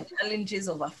 What are the challenges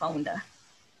of a founder?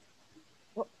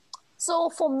 So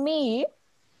for me,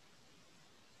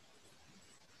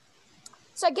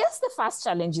 I guess the first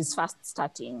challenge is fast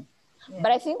starting. Yeah.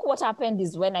 But I think what happened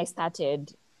is when I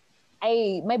started,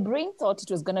 my brain thought it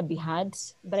was going to be hard,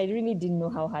 but I really didn't know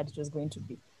how hard it was going to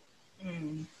be.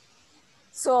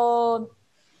 So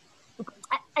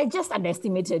I just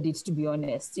underestimated it, to be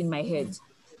honest, in my head.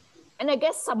 And I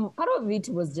guess some part of it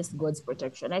was just God's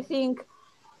protection. I think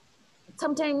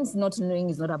sometimes not knowing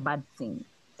is not a bad thing.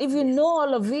 If you know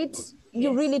all of it,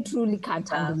 you really, truly can't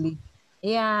handle it.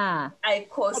 Yeah. I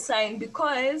co-sign,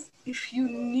 because if you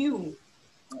knew,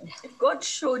 if God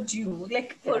showed you,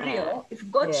 like for real,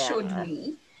 if God showed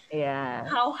me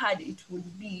how hard it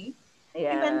would be,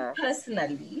 even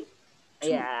personally,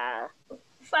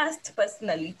 fast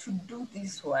personally to do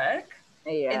this work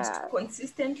and Yeah. to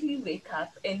consistently wake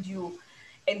up and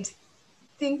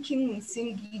thinking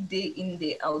Singi day in,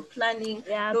 day out, planning,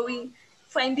 Yeah. knowing,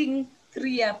 finding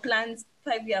 3-year plans,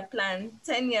 5-year plan,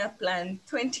 10-year plan,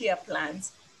 20-year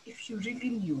plans. If you really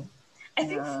knew, I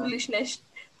think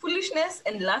foolishness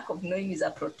and lack of knowing is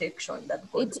a protection that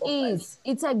God It offers. is.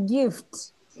 It's a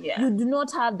gift. Yeah. You do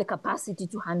not have the capacity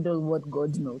to handle what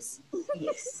God knows.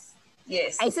 Yes.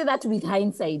 Yes. I say that with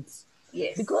hindsight.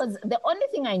 Yes. Because the only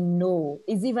thing I know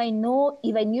is if I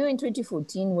knew in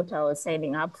 2014 what I was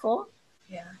signing up for,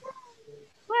 yeah.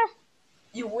 well,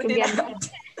 You wouldn't have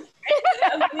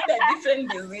made a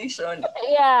different decision.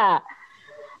 Yeah.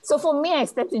 So for me, I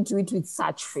stepped into it with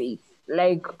such faith.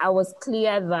 Like, I was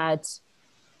clear that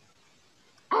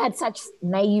I had such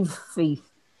naive faith.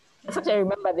 In fact, I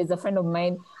remember there's a friend of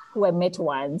mine who I met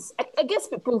once. I guess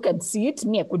people can see it.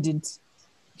 Me, I couldn't.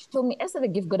 She told me, Esther, the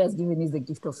gift God has given is the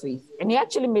gift of faith. And he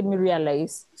actually made me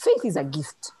realize faith is a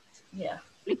gift. Yeah.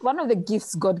 Like, one of the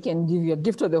gifts God can give you, a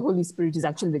gift of the Holy Spirit, is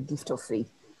actually the gift of faith.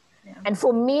 Yeah. And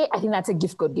for me, I think that's a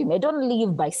gift God gave me. I don't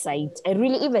live by sight. I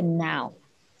really, even now,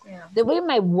 the way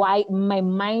my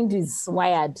mind is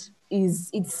wired is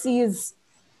it sees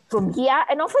from here.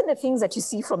 And often the things that you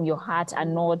see from your heart are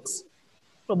not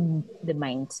from the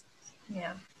mind.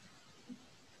 Yeah.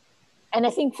 And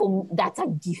I think that's a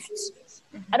gift.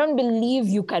 I don't believe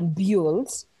you can build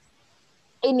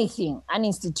anything, an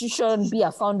institution, be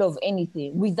a founder of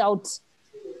anything without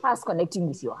first connecting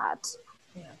with your heart.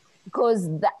 Yeah. Because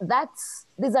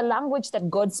there's a language that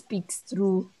God speaks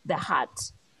through the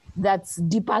heart that's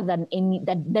deeper than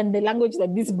than the language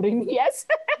that this brain hears.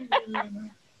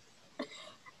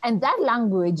 And that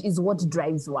language is what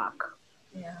drives work.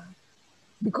 Yeah.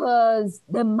 Because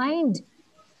the mind,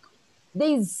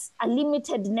 there's a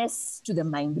limitedness to the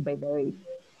mind, by the way.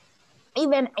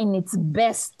 Even in its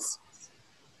best,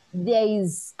 there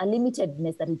is a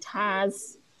limitedness that it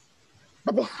has.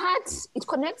 But the heart, it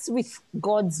connects with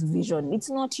God's vision. It's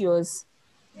not yours.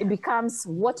 It becomes,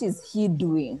 what is he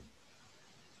doing?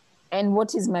 And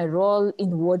what is my role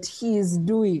in what he is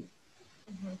doing?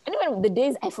 And even the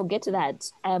days I forget that,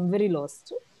 I am very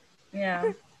lost.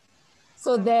 Yeah.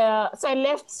 So I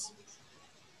left.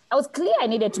 I was clear I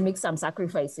needed to make some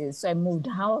sacrifices. So I moved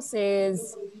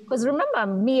houses. Because remember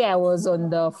me, I was on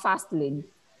the fast lane.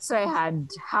 So I had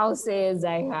houses,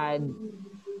 I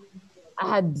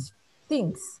had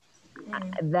things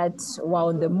that were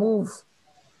on the move.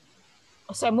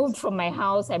 So I moved from my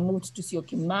house, I moved to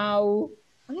Syokimau.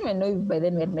 I don't even know if by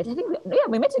then we had met. I think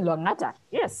we met in Luangata.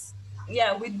 Yes.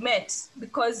 Yeah, we'd met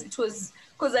because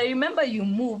I remember you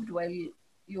moved while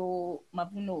your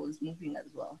Mavuno was moving as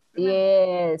well. Remember?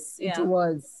 Yes, it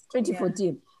was 2014.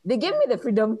 Yeah. They gave me the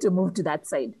freedom to move to that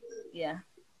side. Yeah.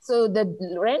 So the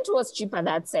rent was cheaper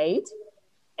that side.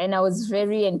 And I was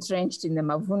very entrenched in the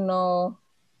Mavuno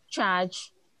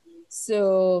church.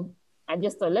 So I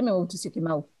just thought, let me move to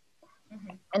Syokimau.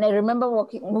 And I remember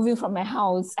moving from my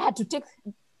house. I had to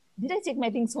did I take my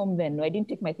things home then? No, I didn't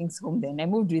take my things home then. I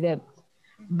moved with them.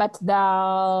 But it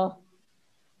was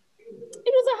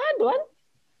a hard one.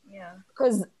 Yeah.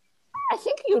 Because I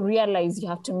think you realize you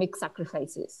have to make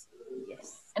sacrifices.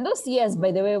 Yes. And those years,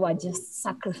 by the way, were just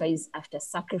sacrifice after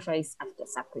sacrifice after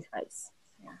sacrifice.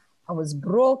 Yeah. I was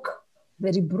broke,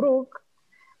 very broke.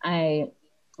 I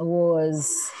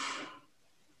was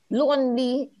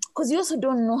lonely because you also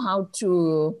don't know how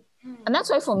to. And that's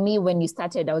why for me, when you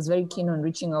started, I was very keen on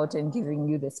reaching out and giving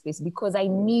you the space because I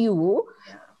knew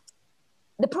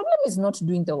the problem is not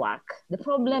doing the work. The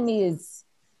problem is,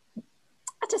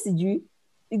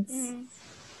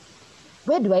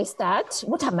 where do I start?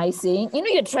 What am I saying? You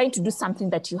know, you're trying to do something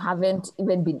that you haven't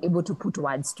even been able to put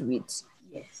words to it.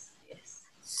 Yes, yes.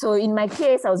 So in my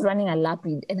case, I was running a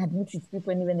Lapid and I'd meet with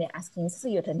people and even they're asking, so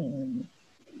you're turning me.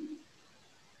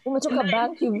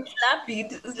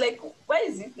 Rapid. It's like, why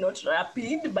is it not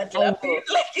rapid, but rapid?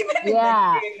 Like even in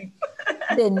the name.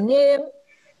 The name.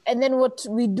 And then what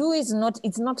we do is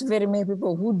it's not very many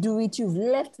people who do it. You've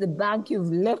left the bank,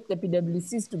 you've left the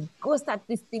PwCs to go start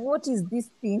this thing. What is this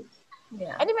thing?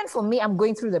 Yeah. And even for me, I'm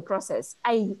going through the process.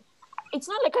 It's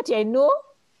not like I know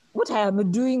what I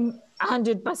am doing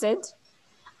 100%.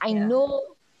 I know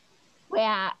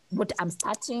what I'm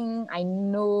starting, I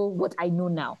know what I know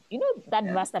now. You know that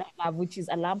verse that I have, which is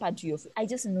a lamp unto your feet. I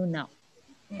just know now.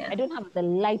 Yeah. I don't have the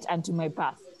light unto my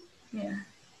path. Yeah.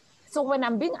 So when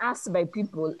I'm being asked by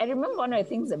people, I remember one of the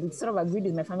things that we sort of agreed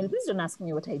with my family, please don't ask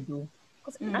me what I do.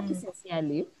 Because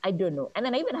sincerely, I don't know. And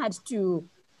then I even had to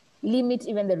limit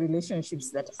even the relationships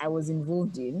that I was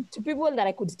involved in to people that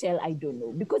I could tell I don't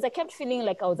know. Because I kept feeling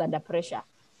like I was under pressure.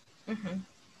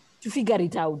 to figure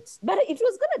it out. But it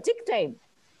was going to take time.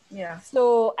 Yeah.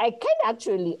 So I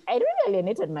really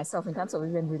alienated myself in terms of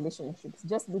even relationships,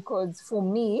 just because for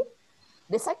me,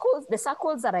 the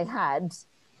circles that I had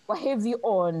were heavy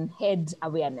on head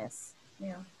awareness.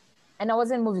 Yeah. And I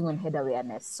wasn't moving on head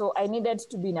awareness. So I needed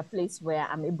to be in a place where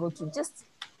I'm able to just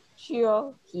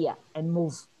chill here and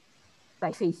move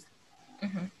by faith.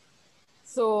 Mm-hmm.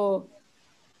 So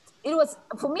it was,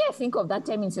 for me, I think of that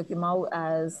time in Syokimau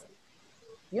as,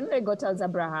 God tells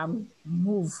Abraham,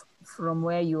 move from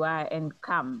where you are and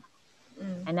come,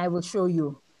 and I will show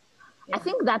you. Yeah. I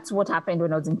think that's what happened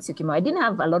when I was in Syokimau. I didn't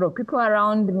have a lot of people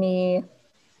around me,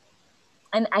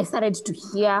 and I started to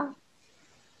hear.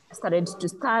 I started to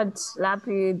start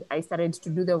Lapid. I started to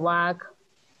do the work.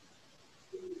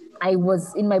 I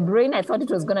was in my brain, I thought it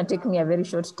was going to take me a very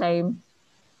short time.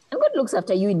 And God looks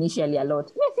after you initially a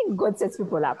lot. I think God sets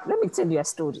people up. Let me tell you a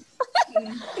story.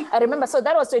 I remember, so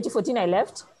that was 2014 I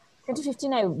left.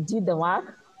 2015 I did the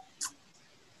work.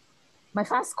 My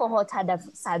first cohort had a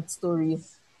sad story.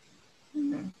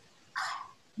 Mm-hmm.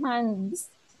 Man,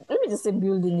 let me just say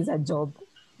building is a job.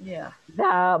 Yeah.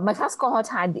 My first cohort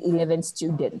had 11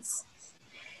 students.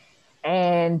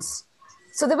 And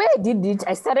so the way I did it,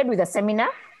 I started with a seminar,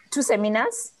 2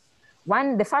 seminars.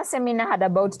 The first seminar had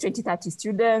about 20, 30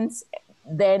 students.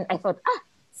 Then I thought,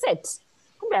 set.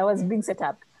 I was being set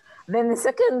up. Then the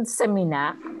second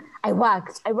seminar, I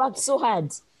worked so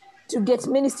hard to get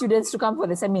many students to come for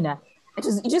the seminar. It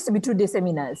used to be 2-day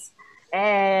seminars.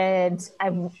 And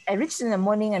I reached in the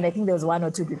morning and I think there was 1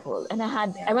 or 2 people. And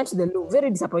I went to the loo, very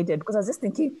disappointed because I was just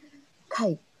thinking,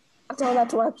 Kai, after all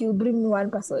that work, you bring me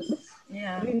 1 person.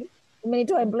 Yeah.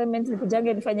 Employment,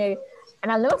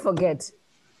 and I'll never forget.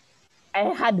 I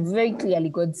had very clearly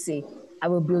God say, I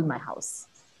will build my house.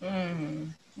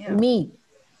 Yeah.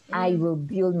 I will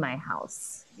build my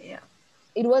house. Yeah.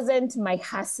 It wasn't my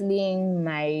hustling,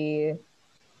 my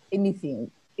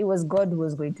anything. It was God who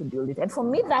was going to build it. And for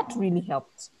me, that really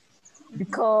helped.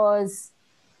 Because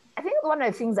I think one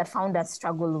of the things that founders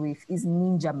struggle with is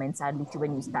ninja mentality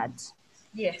when you start.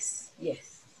 Yes.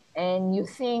 And you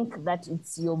think that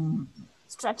it's your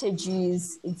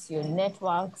strategies, it's your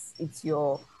networks, it's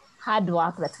your hard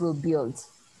work that will build.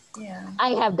 Yeah.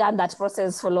 I have done that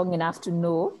process for long enough to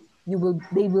know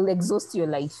they will exhaust your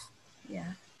life.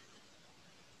 Yeah.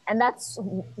 And that's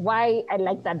why I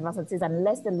like that verse that says,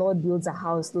 unless the Lord builds a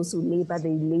house, those who labor, they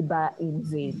labor in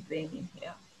vain.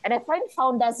 Yeah. And I find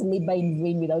founders labor in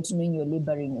vain without knowing you're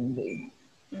laboring in vain.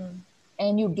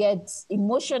 And you get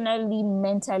emotionally,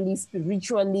 mentally,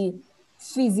 spiritually,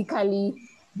 physically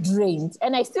drained.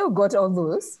 And I still got all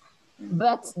those.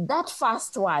 But that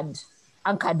first word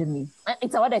anchored me.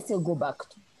 It's a word I still go back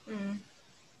to.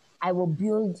 I will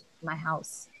build my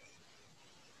house.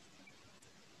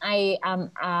 I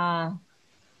am a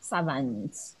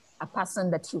servant, a person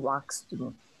that he works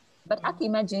through. But I can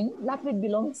imagine, Lapid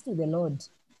belongs to the Lord.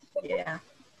 Yeah.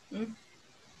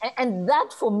 And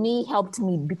that for me helped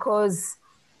me because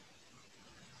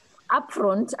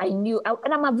upfront, I knew,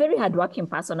 and I'm a very hardworking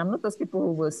person. I'm not those people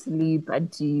who will sleep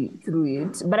through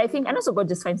it. But I think, and also God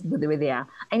just finds people the way they are.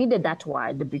 I needed that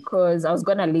word because I was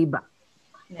going to labor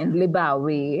and labor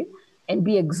away and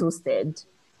be exhausted.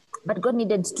 But God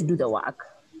needed to do the work.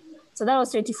 So that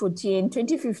was 2014.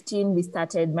 2015, we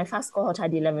started. My first cohort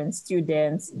had 11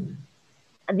 students.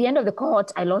 At the end of the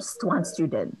cohort, I lost 1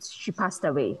 student. She passed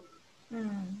away.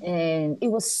 And it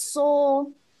was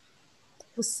so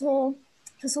sad.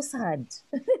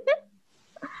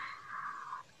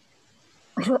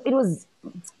 It was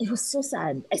so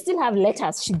sad. I still have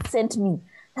letters she'd sent me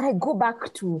that I go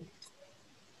back to.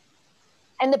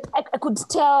 And I could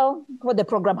tell what the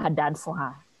program had done for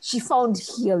her. She found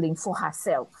healing for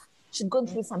herself. She'd gone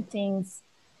through some things.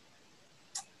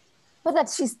 But that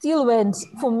she still went,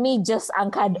 for me, just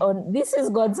anchored on, this is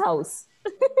God's house.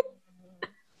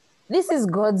 This is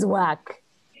God's work.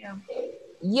 Yeah.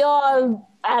 Y'all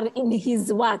are in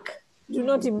his work. Do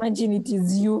not imagine it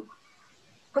is you.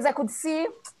 Because I could see,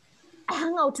 I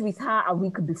hung out with her a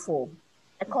week before.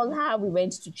 I called her, we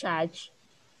went to church.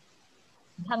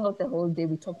 We hung out the whole day,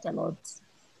 we talked a lot.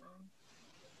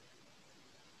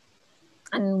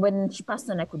 And when she passed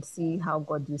on, I could see how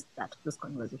God used those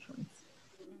conversations.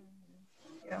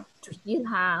 Yeah. To heal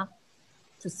her,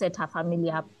 to set her family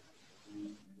up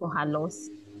for her loss.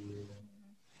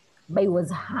 But it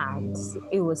was hard.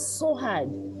 It was so hard.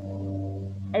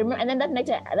 I remember, and then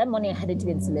that morning, I hadn't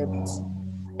even slept.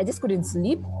 I just couldn't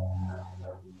sleep.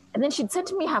 And then she'd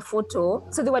sent me her photo.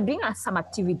 So they were doing some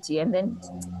activity. And then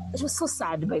it was so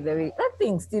sad, by the way. That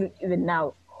thing still, even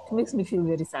now, it makes me feel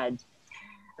very sad.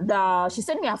 She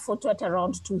sent me a photo at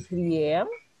around 2-3 a.m.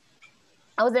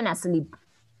 I wasn't asleep.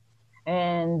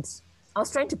 And I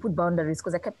was trying to put boundaries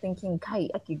because I kept thinking, okay,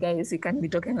 guys, you can't be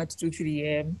talking at 2, 3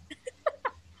 a.m.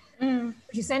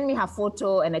 She sent me her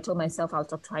photo and I told myself I'll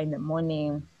talk to her in the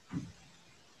morning.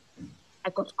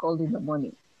 I got called in the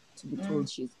morning to be told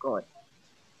she's gone.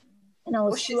 And I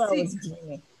was sure I was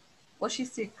dreaming. Was she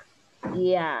sick?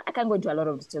 Yeah, I can't go into a lot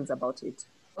of details about it.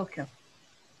 Okay.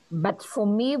 But for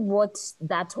me, what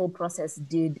that whole process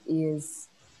did is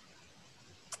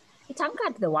it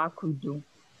anchored the work we do.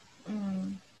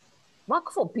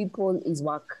 Work for people is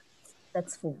work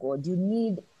that's for God. You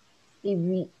need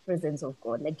heavy presence of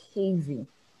God, like heavy.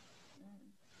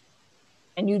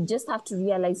 And you just have to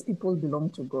realize people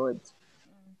belong to God.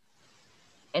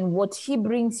 And what he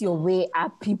brings your way are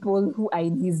people who are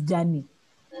in his journey.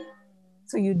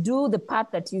 So you do the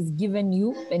part that he's given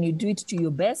you and you do it to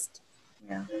your best.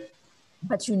 Yeah.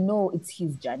 But you know it's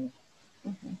his journey.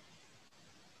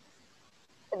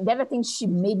 The other thing she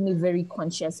made me very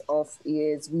conscious of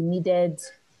is we needed,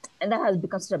 and that has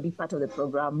become such a big part of the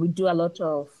program, we do a lot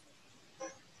of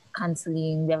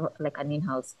counseling. We have like an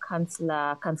in-house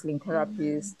counselor, counseling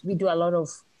therapist. We do a lot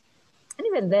of, and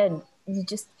even then, you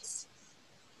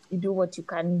do what you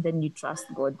can, then you trust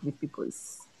God with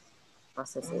people's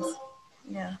processes.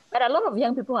 Yeah. But a lot of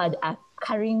young people are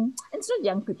carrying, and it's not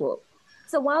young people,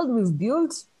 it's a world we've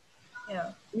built.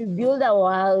 Yeah. We've built a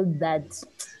world that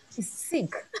is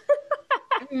sick.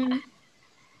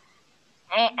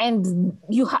 And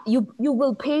you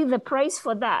will pay the price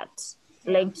for that.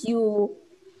 Like you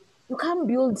can't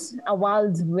build a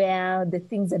world where the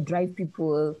things that drive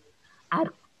people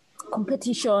are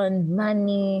competition,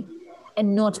 money,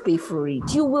 and not pay for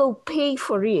it. You will pay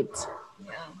for it.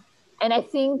 Yeah. And I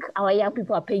think our young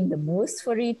people are paying the most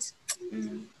for it.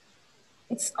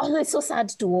 It's always so sad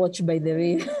to watch, by the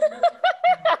way.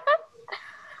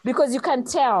 Because you can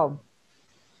tell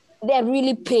they're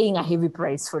really paying a heavy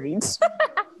price for it.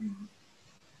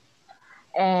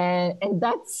 and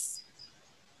that's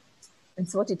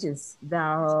what it is.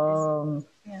 So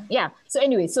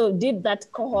anyway, so did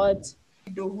that cohort.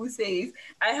 Who says,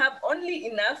 I have only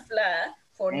enough flour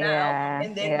for now,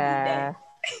 and then we die.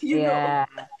 You know,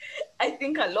 I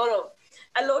think a lot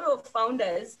of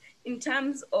founders, in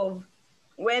terms of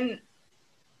when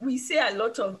we say a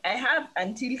lot of, I have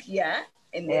until here,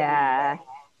 and then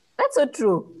that's so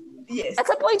true. Yes. At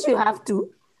some point you have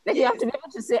to. Like you have to be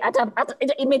able to say,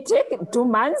 it may take 2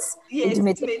 months, it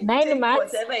may take 9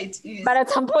 months, whatever it is. But at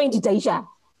some point it Aisha.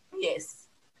 Yes.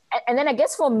 And then I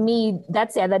guess for me,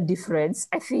 that's the other difference,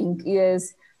 I think,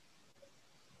 is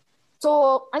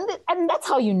so, and that's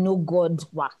how you know God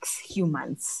works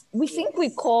humans. We think we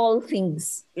call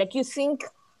things, like you think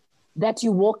that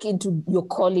you walk into your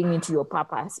calling, into your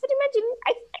purpose. But imagine,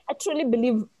 I truly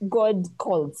believe God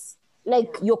calls,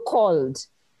 like you're called.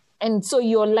 And so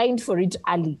you're lined for it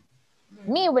early.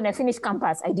 Me, when I finished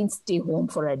campus, I didn't stay home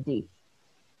for a day.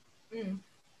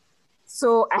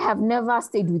 So I had never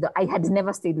stayed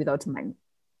without money.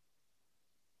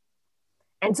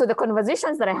 And so the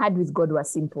conversations that I had with God were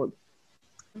simple.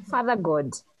 Father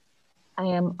God, I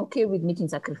am okay with making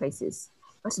sacrifices,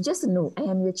 but just know I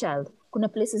am your child. Kuna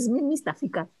places mimi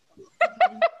sitafika.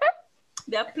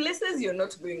 There are places you're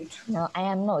not going to. No, I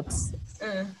am not.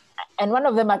 And one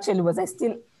of them actually was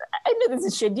I know this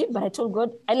is shady, but I told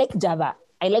God, I like Java.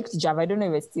 I liked Java. I don't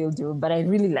know if I still do, but I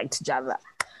really liked Java.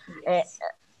 Yes.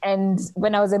 And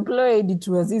when I was employed, it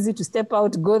was easy to step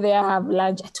out, go there, have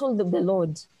lunch. I told the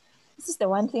Lord, this is the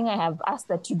one thing I have asked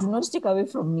that you do not take away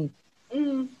from me.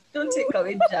 Don't take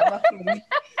away Java from me.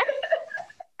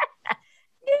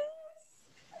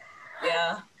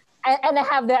 Yeah. And I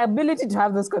have the ability to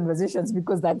have those conversations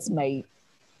because that's it.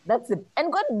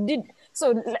 And God did.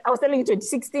 So I was telling you,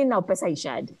 2016, now Pesa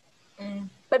Ishad.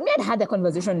 But me, I'd had a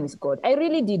conversation with God. I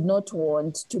really did not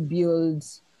want to build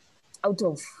out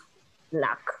of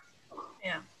lack.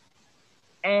 Yeah.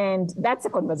 And that's a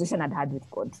conversation I'd had with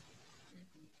God.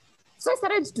 So I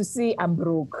started to see I'm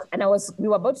broke. And we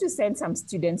were about to send some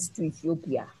students to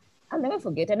Ethiopia. I'll never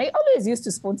forget. And I always used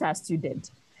to sponsor a student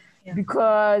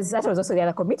because that was also the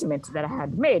other commitment that I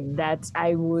had made, that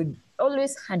I would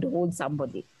always handhold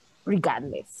somebody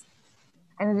regardless.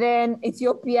 And then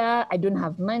Ethiopia, I don't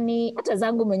have money. Hata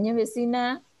zangu mwenyewe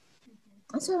sina.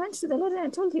 And so I went to the Lord and I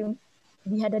told him,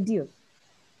 we had a deal.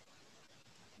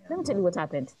 Let me tell you what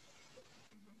happened.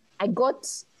 I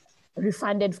got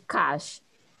refunded cash.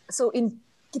 So in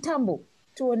Kitambo,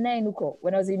 2009 uko,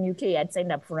 when I was in UK, I'd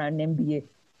signed up for an MBA.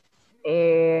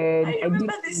 And I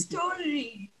remember the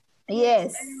story.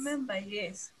 Yes. I remember,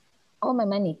 yes. All my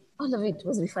money, all of it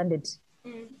was refunded.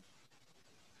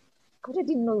 What I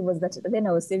didn't know was that then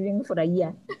I was saving for a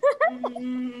year.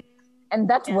 And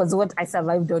that was what I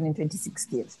survived on in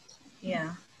 2016.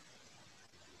 Yeah.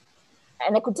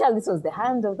 And I could tell this was the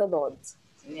hand of the Lord.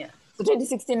 Yeah. So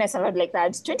 2016, I survived like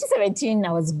that. 2017,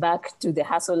 I was back to the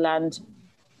hustle land.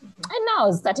 And now I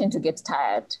was starting to get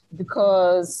tired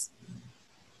because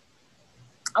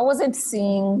I wasn't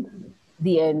seeing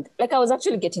the end. Like I was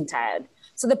actually getting tired.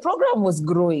 So the program was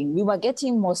growing. We were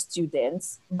getting more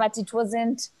students, but it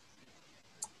wasn't,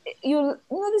 you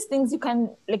know, these things you can,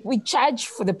 like we charge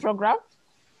for the program,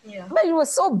 Yeah. but it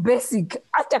was so basic.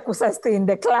 After sustain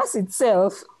the class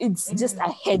itself, it's just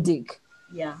a headache.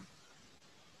 Yeah.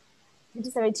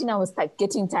 2017, I was like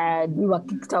getting tired. We were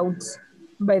kicked out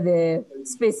by the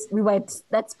space. We were at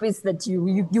that space that you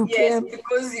Yes, came.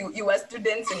 because you were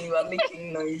students and you were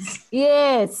making noise.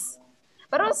 Yes.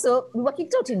 But also, we were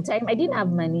kicked out in time. I didn't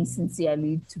have money,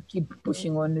 sincerely, to keep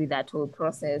pushing on with that whole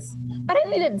process. But I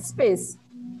needed space.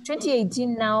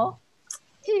 2018 now,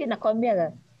 hey,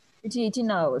 nakwambiaga, 2018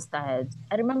 now I was tired.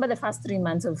 I remember the first 3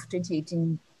 months of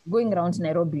 2018 going around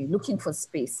Nairobi looking for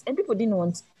space. And people didn't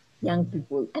want young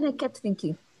people. And I kept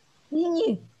thinking,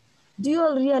 Nyinyi, do you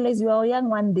all realize you are young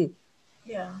one day?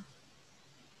 Yeah.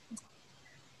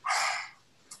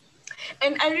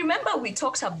 And I remember we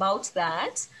talked about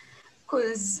that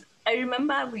because I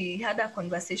remember we had a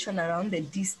conversation around the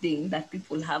disdain that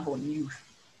people have on youth.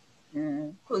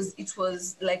 Because it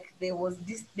was like there was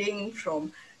disdain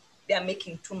from they're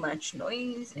making too much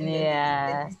noise. And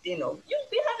then the disdain of, you'll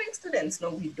be having students. No,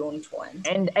 we don't want.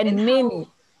 And many,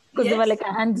 because there were like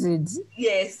 100.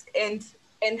 Yes, and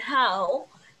how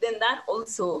then that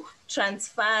also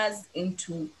transfers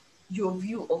into your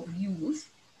view of youth,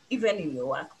 even in your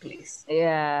workplace.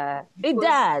 Yeah, Because, it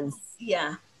does.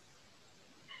 Yeah.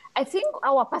 I think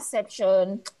our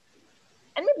perception,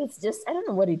 and maybe it's just, I don't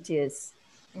know what it is.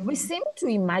 We seem to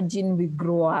imagine we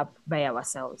grow up by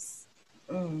ourselves.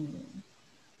 And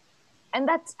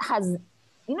that has,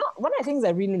 you know, one of the things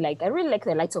I really like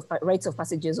the rites of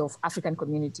passages of African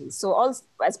communities. So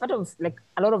as part of like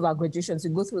a lot of our graduations, we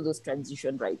go through those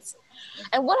transition rites.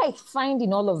 And what I find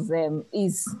in all of them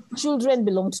is children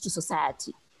belonged to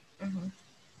society.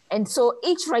 And so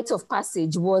each rite of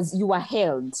passage was you were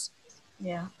held.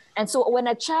 Yeah. And so when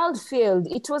a child failed,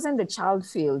 it wasn't the child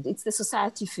failed, it's the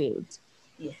society failed.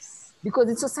 Yes. Because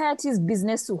it's society's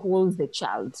business to hold the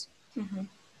child.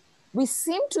 We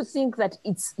seem to think that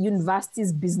it's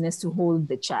university's business to hold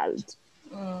the child.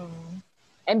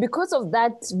 And because of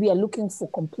that, we are looking for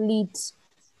complete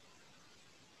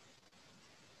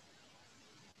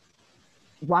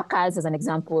workers, as an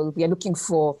example. We are looking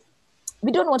for,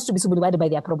 we don't want to be subdivided by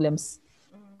their problems.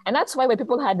 And that's why when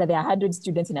people heard that there are 100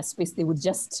 students in a space, they would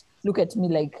just look at me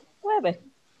like, whatever.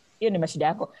 And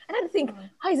I'd think,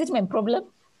 how is it my problem?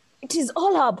 It is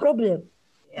all our problem.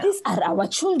 Yeah. These are our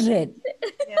children.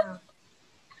 Yeah.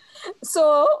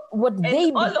 So what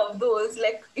and all of those,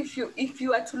 like if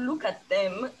you are to look at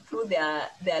them through their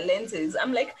lenses,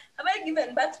 I'm like, have I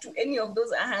given birth to any of those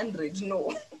 100?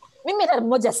 No.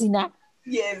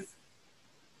 Yes.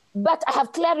 But I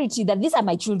have clarity that these are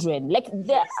my children. Like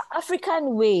the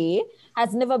African way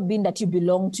has never been that you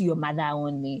belong to your mother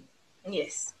only.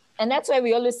 Yes. And that's why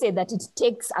we always say that it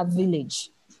takes a village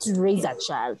to raise a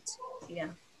child. Yeah.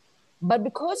 But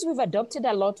because we've adopted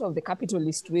a lot of the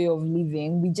capitalist way of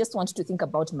living, we just want to think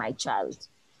about my child.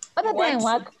 But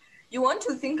you want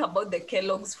to think about the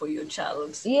Kellogg's for your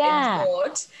child. Yeah. And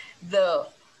not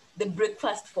the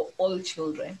breakfast for all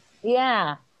children.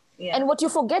 Yeah. Yeah. And what you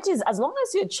forget is, as long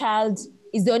as your child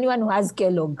is the only one who has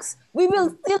Kellogg's, we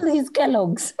will steal his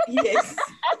Kellogg's. Yes.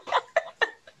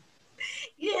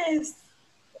 Yes.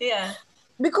 Yeah.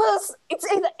 Because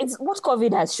it's what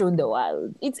COVID has shown the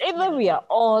world. It's either we are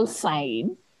all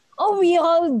fine or we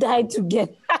all die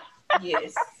together.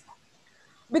 Yes.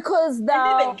 Because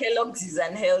even Kellogg's is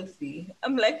unhealthy.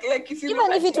 I'm like if you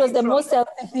even if it was the most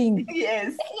healthy thing.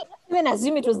 Yes. Even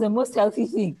assume it was the most healthy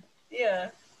thing. Yeah.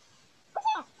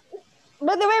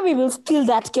 By the way, we will steal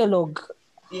that Kellogg.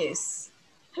 Yes.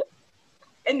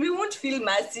 And we won't feel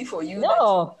mercy for you that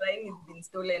your line has been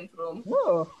stolen from.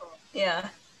 No. Yeah.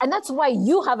 And that's why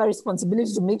you have a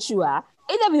responsibility to make sure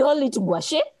either we all need to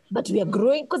guashe, but we are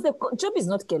growing, because the job is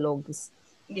not Kellogg's.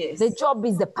 Yes. The job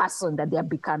is the person that they are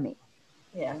becoming.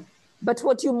 Yeah. But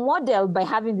what you model by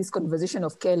having this conversation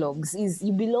of Kellogg's is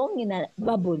you belong in a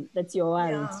bubble that's your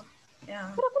world.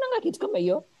 Yeah.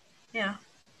 Yeah.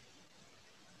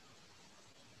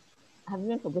 I've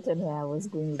even forgotten where I was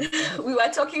going with this. We were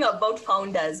talking about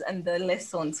founders and the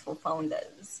lessons for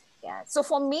founders. Yeah. So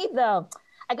for me,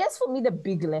 the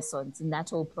big lessons in that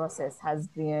whole process has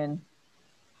been,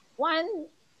 one,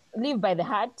 live by the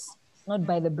heart, not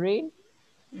by the brain.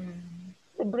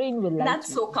 The brain will lie That's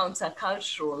to so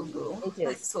countercultural, though. It is.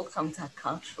 That's so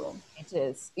countercultural. It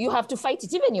is. You have to fight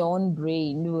it. Even your own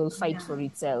brain will fight Yeah. for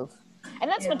itself. And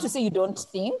that's not Yeah. to say you don't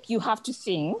think. You have to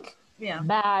think. Yeah.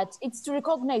 But it's to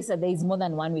recognize that there is more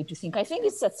than one way to think. I think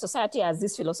it's that society has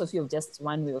this philosophy of just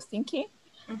one way of thinking.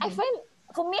 I find,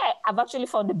 for me, I've actually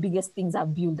found the biggest things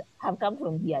I've built have come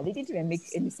from here. They didn't even make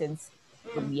any sense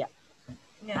from here.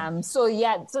 Yeah. So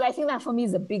I think that for me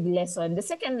is a big lesson. The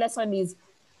second lesson is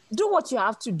do what you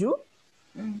have to do.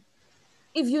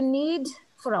 If you need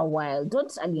for a while,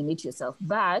 don't alienate yourself.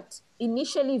 But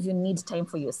initially, if you need time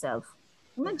for yourself,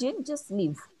 imagine just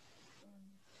leave.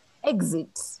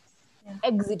 Exit. Yeah.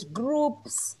 Exit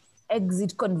groups,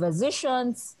 exit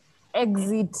conversations,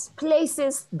 exit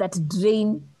places that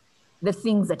drain the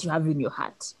things that you have in your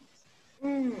heart.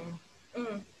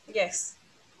 Yes,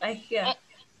 I hear.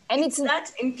 And it's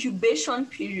that incubation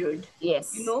period.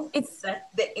 Yes. You know, it's that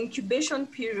the incubation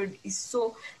period is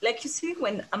so, like you see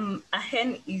when a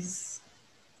hen is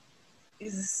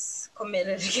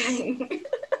committed again.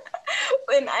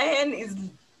 When a hen is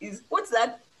what's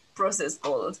that process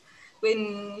called?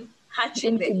 When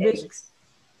hatching the eggs.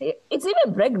 It's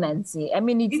even pregnancy. I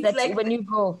mean, it's that like when you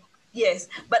go. Yes,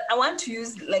 but I want to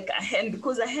use like a hen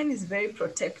because a hen is very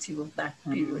protective of that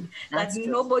period. That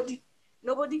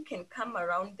nobody can come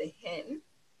around the hen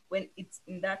when it's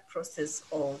in that process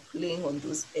of laying on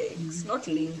those eggs, not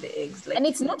laying the eggs. Like, and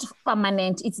it's not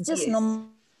permanent. It's just normal.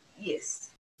 Yes.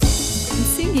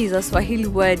 Msingi is a Swahili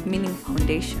word meaning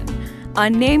foundation. Our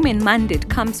name and mandate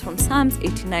comes from Psalms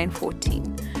 89:14.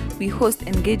 We host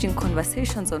engaging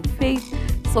conversations on faith,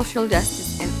 social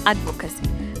justice, and advocacy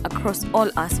across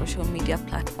all our social media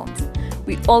platforms.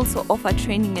 We also offer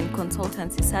training and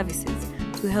consultancy services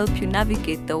to help you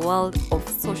navigate the world of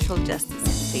social justice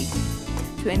and faith.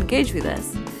 To engage with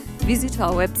us, visit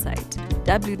our website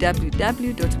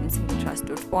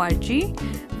www.msingitrust.org,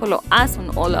 follow us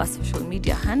on all our social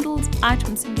media handles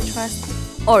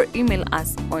 @msingitrust, or email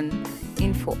us on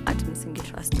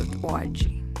info@msingitrust.org.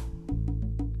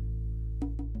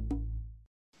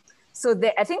 So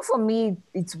I think for me,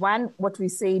 it's one, what we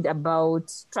said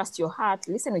about trust your heart,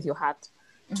 listen with your heart.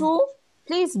 2,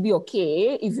 please be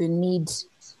okay if you need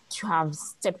to have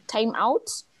step time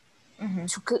out,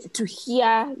 to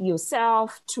hear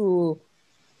yourself, to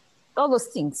all those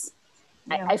things.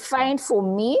 Yeah. I find for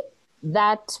me,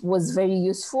 that was very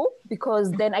useful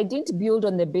because then I didn't build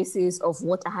on the basis of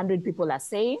what 100 people are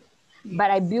saying,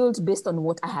 but I built based on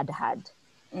what I had had.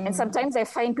 And sometimes I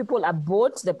find people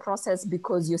abort the process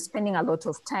because you're spending a lot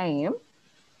of time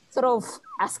sort of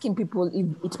asking people if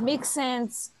it makes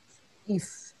sense,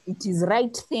 if it is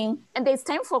right thing. And there's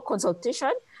time for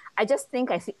consultation. I just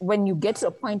think when you get to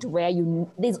a point where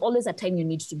there's always a time you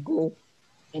need to go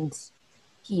and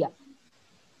hear.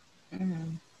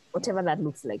 Whatever that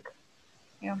looks like.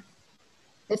 Yeah.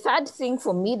 The third thing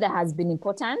for me that has been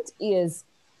important is,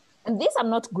 and this I'm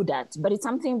not good at, but it's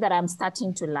something that I'm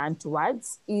starting to learn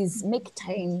towards, is make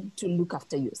time to look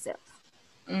after yourself.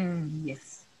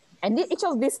 Yes. And each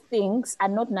of these things are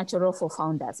not natural for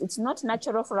founders. It's not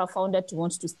natural for a founder to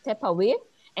want to step away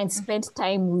and spend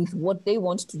time with what they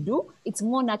want to do. It's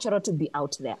more natural to be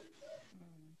out there.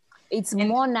 It's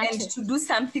more natural. And to do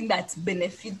something that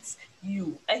benefits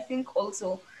you. I think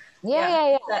also,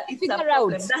 it's figure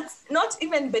out. That's not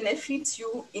even benefits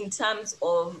you in terms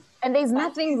of... And there's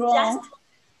nothing wrong.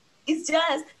 It's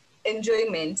just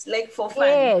enjoyment, like for fun.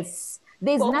 Yes.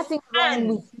 There's nothing wrong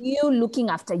with you looking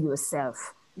after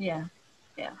yourself. Yeah.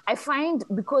 I find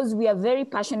because we are very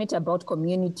passionate about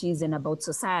communities and about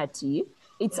society,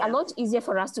 it's a lot easier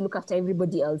for us to look after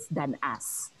everybody else than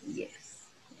us. Yes.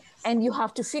 And you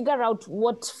have to figure out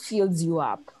what fills you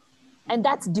up. And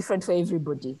that's different for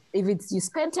everybody. If it's you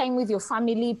spend time with your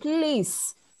family,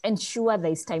 please ensure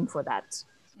there's time for that.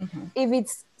 If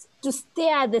it's to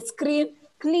stare at the screen,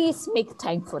 please make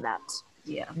time for that.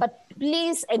 Yeah. But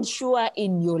please ensure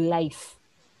in your life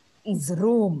is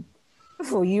room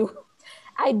for you.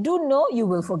 I do know you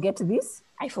will forget this.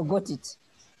 I forgot it.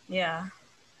 Yeah.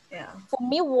 For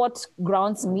me, what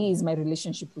grounds me is my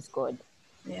relationship with God.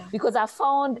 Yeah. Because I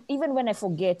found even when I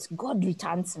forget, God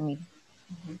returns me.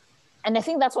 And I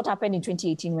think that's what happened in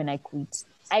 2018 when I quit.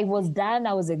 I was done,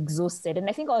 I was exhausted, and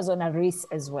I think I was on a race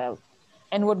as well.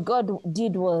 And what God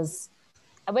did was,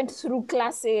 I went through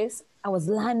classes, I was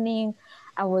learning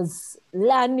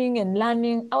and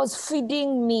learning. I was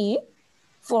feeding me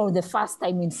for the first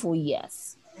time in 4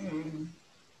 years.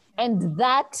 And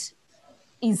that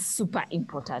is super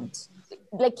important.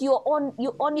 Like you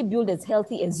only build as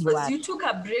healthy as you are. Because you took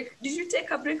a break. Did you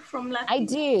take a break from last? I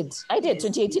did. Yes.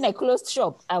 2018, I closed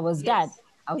shop. I was done.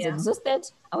 I was exhausted.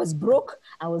 I was broke.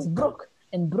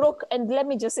 and broke. And let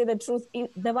me just say the truth,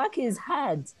 the work is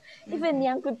hard. Even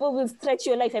young people will stretch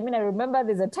your life. I mean, I remember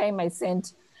there's a time I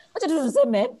sent, what did you say,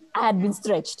 man? I had been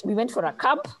stretched. We went for a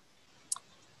camp.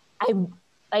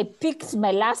 I picked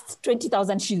my last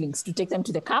 20,000 shillings to take them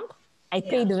to the camp. I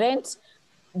paid rent,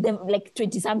 them like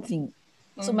 20 something.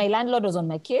 So my landlord was on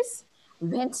my case. We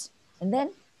went, and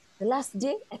then the last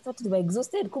day, I thought they were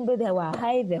exhausted. Kumbe, they were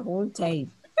high the whole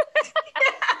time.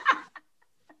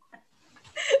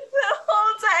 The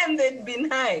whole time they'd been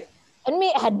high. And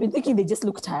me, I had been thinking they just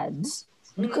looked tired.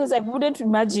 Because I wouldn't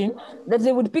imagine that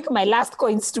they would pick my last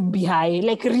coins to be high.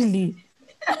 Like, really.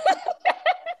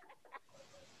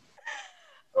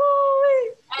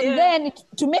 And then,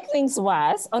 to make things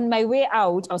worse, on my way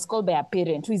out, I was called by a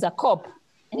parent who is a cop.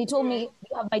 And he told me,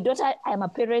 you have my daughter, I am a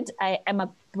parent, I am a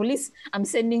police, I'm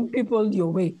sending people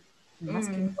your way. I'm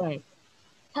asking why.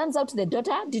 Turns out the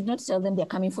daughter did not tell them they're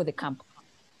coming for the camp.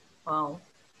 Wow.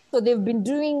 So they've been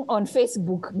doing on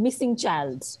Facebook, missing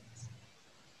child.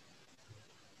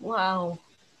 Wow.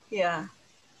 Yeah.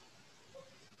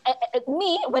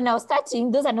 Me, when I was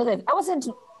starting, those are not, I wasn't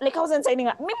signing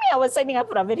up. Maybe I was signing up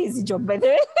for a very easy job, by the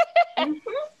way.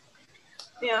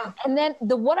 Yeah. And then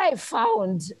what I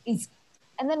found is,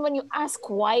 and then when you ask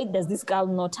why does this girl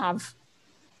not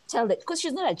tell that, because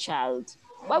she's not a child.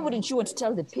 Why wouldn't you want to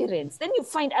tell the parents? Then you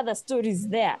find other stories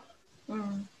there.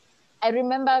 I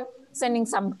remember sending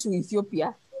some to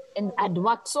Ethiopia, and I'd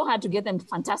worked so hard to get them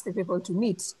fantastic people to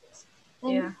meet.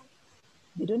 And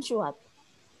they don't show up.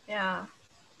 Yeah.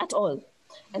 At all.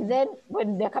 And then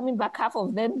when they're coming back, half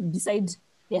of them decide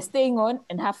they're staying on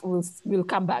and half will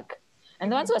come back.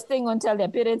 And the ones who are staying on tell their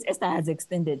parents, Esther has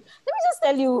extended. Let me just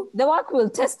tell you, the work will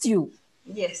test you.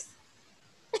 Yes.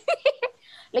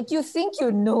 Like you think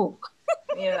you know.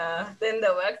 Yeah. Then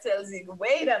the work tells you,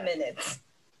 wait a minute.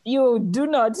 You do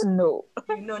not know.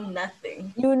 You know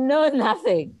nothing. You know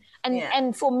nothing.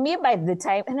 And for me by the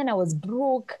time, and then I was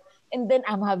broke, and then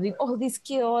I'm having all this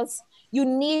chaos. You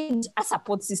need a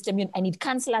support system. I need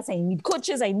counselors. I need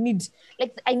coaches. I need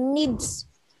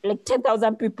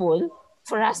 10,000 people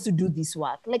for us to do this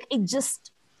work. Like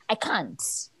I can't.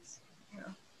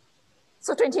 Yeah.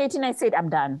 So 2018, I said, I'm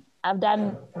done. But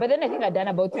then I think I've done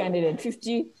about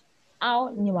 350. I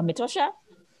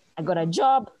got a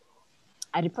job.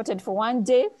 I reported for one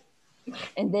day,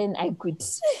 and then I quit.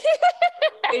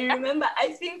 I remember, I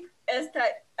think, Esther,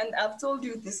 and I've told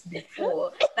you this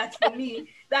before, that for me,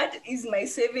 that is my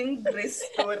saving grace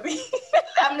story.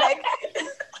 I'm like,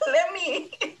 let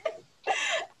me,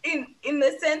 in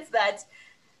the sense that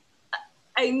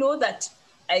I know that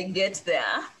I get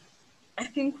there. I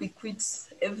think we quit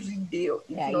every day, or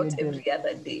if not every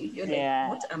other day. You're like,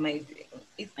 what am I doing?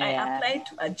 If I apply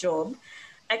to a job,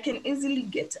 I can easily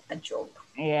get a job.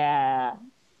 Yeah.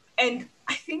 And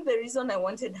I think the reason I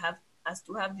wanted us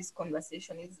to have this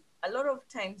conversation is a lot of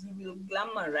times we will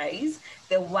glamorize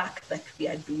the work that we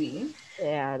are doing.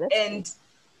 Yeah. And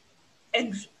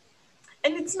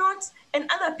it's not, and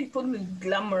other people will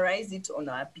glamorize it on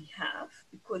our behalf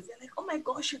because they're like, oh my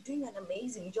gosh, you're doing an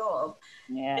amazing job.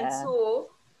 Yeah. And so,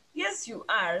 yes, you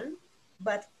are,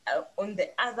 but on the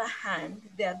other hand,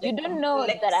 there are the you don't know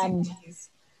that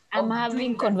I'm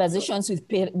having conversations with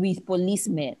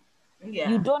policemen. Yeah.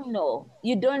 You don't know.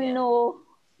 You don't know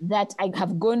that I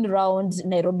have gone around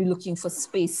Nairobi looking for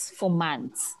space for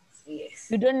months. Yes.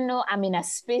 You don't know I'm in a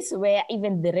space where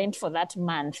even the rent for that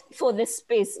month, for the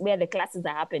space where the classes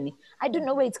are happening, I don't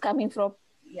know where it's coming from.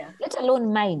 Yeah. Let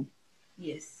alone mine.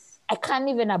 Yes. I can't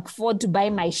even afford to buy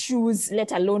my shoes,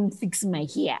 let alone fix my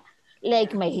hair.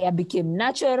 Like my hair became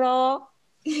natural.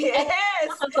 Yes.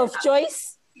 Out of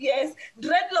choice. Yes.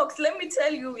 Dreadlocks, let me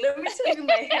tell you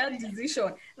my hair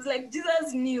decision. It's like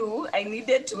Jesus knew I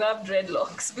needed to have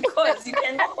dreadlocks because you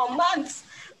can go for months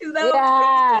without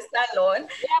going to the salon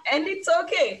and it's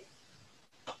okay.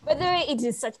 By the way, it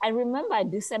is such, I remember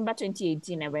December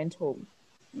 2018, I went home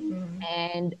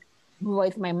and we were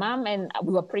with my mom and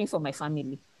we were praying for my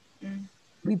family.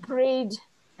 We prayed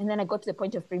and then I got to the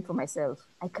point of praying for myself.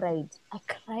 I cried.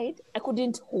 I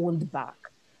couldn't hold back.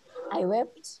 I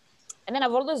wept. And then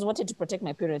I've always wanted to protect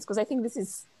my parents because I think this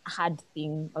is a hard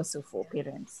thing also for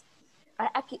parents.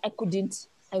 I couldn't.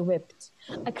 I wept.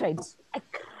 I cried.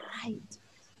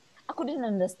 I couldn't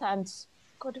understand.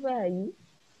 God, where are you?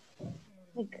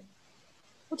 Like,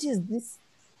 what is this?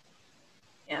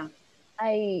 Yeah.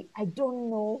 I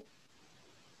don't know.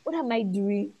 What am I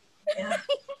doing? Yeah.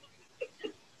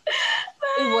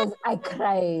 I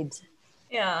cried.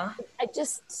 Yeah.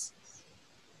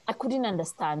 I couldn't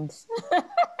understand.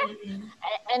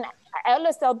 And I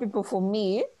always tell people, for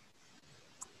me,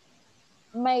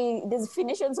 my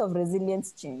definitions of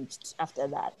resilience changed after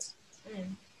that.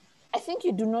 I think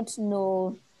you don't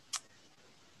know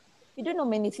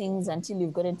many things until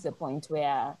you've gotten to the point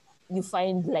where you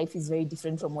find life is very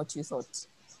different from what you thought.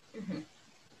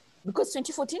 Because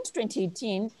 2014 to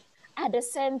 2018, I had a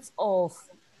sense of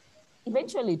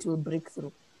eventually it will break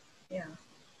through. Yeah.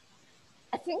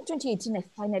 I think 2018, I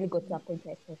finally got to that point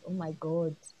where I thought, oh my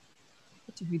God,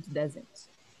 what if it doesn't?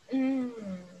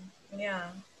 Yeah.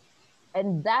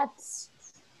 And there's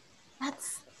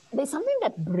something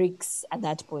that breaks at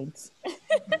that point.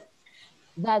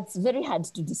 That's very hard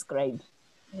to describe.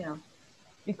 Yeah.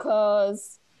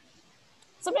 Because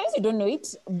sometimes you don't know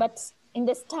it, but in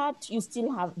the start, you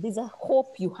still have, there's a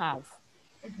hope you have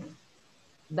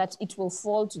that it will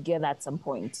fall together at some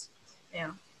point.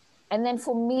 Yeah. And then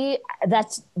for me,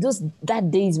 that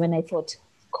days when I thought,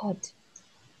 God,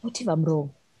 what if I'm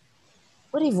wrong?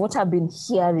 What if what I've been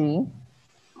hearing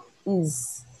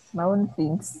is my own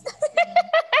things?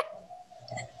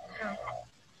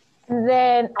 And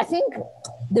then I think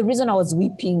the reason I was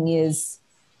weeping is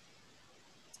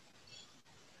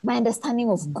my understanding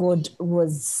of God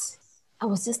was, I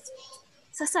was just,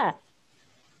 Sasa,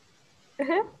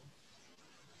 what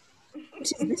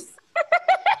is this?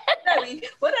 Sorry,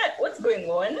 what's going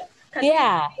on?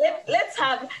 Let's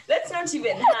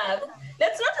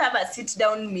not have a sit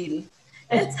down meal.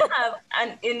 Let's have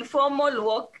an informal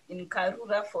walk in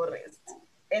Karura Forest.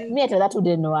 And me, that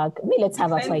wouldn't work. Let's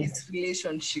have a fight. This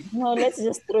relationship. No, let's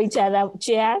just throw each other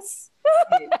chairs.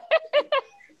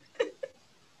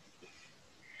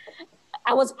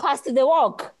 I was past the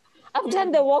walk. I've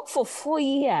done the walk for 4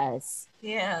 years.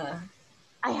 Yeah.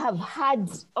 I have had,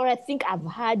 or I think I've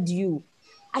had you.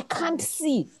 I can't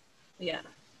see. Yeah.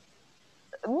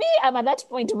 Me, I'm at that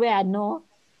point where I know.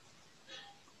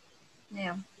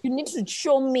 Yeah. You need to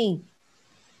show me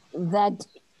that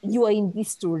you are in this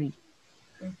story.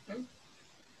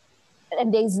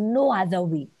 And there is no other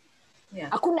way.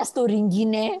 Yeah. Hakuna story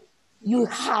ingine. You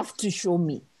have to show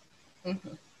me.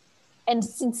 And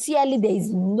sincerely, there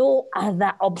is no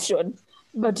other option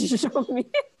but to show me.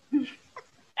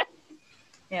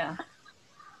 Yeah.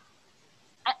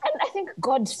 And I think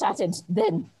God started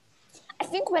then. I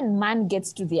think when man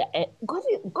gets to the end, God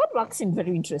works in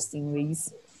very interesting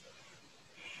ways.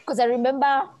 Because I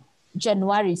remember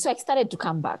January, so I started to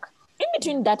come back. In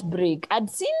between that break, I'd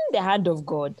seen the hand of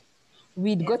God.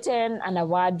 We'd gotten an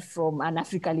award from an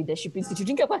Africa Leadership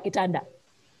Institute.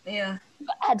 Yeah.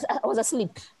 I was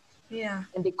asleep. Yeah.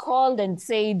 And they called and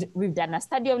said, we've done a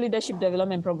study of leadership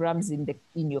development programs in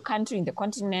your country, in the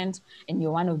continent, and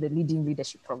you're one of the leading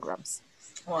leadership programs.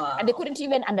 Wow. And they couldn't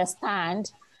even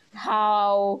understand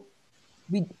how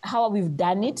we've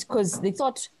done it because they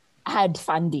thought I had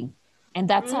funding. And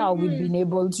that's how we've been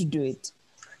able to do it.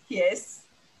 Yes.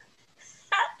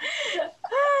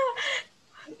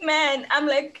 Man, I'm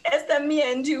like, Esther, me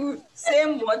and you,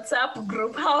 same WhatsApp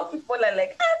group. How people are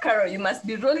like, Carol, you must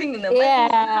be rolling in the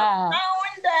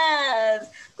founders.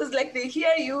 Because like they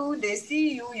hear you, they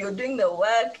see you, you're doing the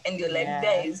work, and you're like,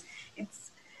 guys,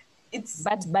 it's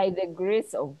but by the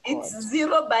grace of God. It's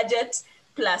zero budget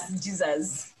plus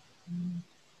Jesus.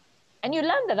 And you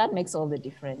learn that makes all the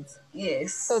difference.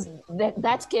 Yes. So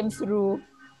that came through.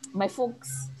 My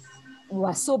folks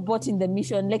were so bought in the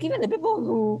mission. Like even the people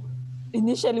who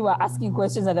initially were asking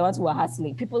questions are the ones who were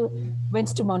hustling. People went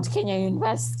to Mount Kenya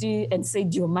University and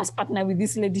said, you must partner with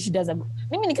this lady. She does a...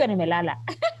 Mimi nikiwa nimelala.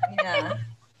 Yeah.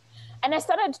 And I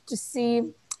started to see,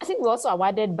 I think we were also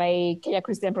awarded by Kenya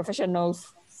Christian Professional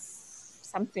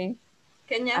something.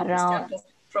 Kenya Christian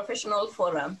Professional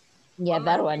Forum. Yeah,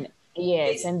 that one.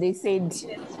 Yes. And they said,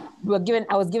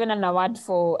 I was given an award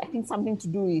for, I think something to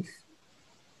do with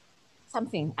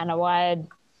an award.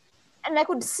 And I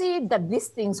could see that these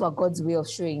things were God's way of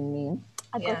showing me,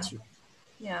 I got you.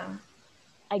 Yeah.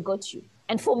 I got you.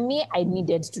 And for me, I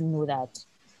needed to know that.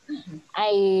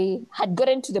 I had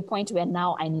gotten to the point where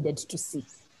now I needed to see.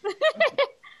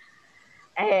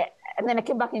 And then I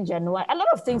came back in January. A lot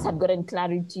of things had gotten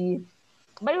clarity,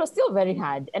 but it was still very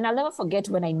hard. And I'll never forget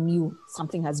when I knew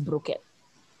something has broken.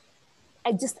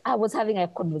 I was having a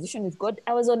conversation with God.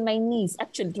 I was on my knees.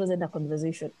 Actually, it wasn't a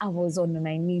conversation. I was on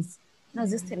my knees. And I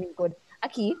was just telling God,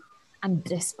 Aki, I'm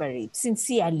desperate,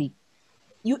 sincerely.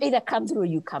 You either come through or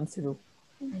you come through.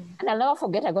 And I'll never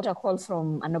forget, I got a call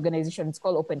from an organization. It's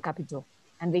called Open Capital.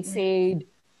 And they said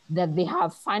that they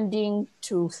have funding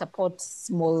to support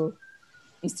small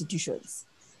institutions.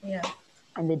 Yeah.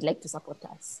 And they'd like to support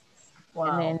us. Wow.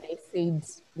 And then they said,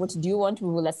 what do you want? We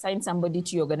will assign somebody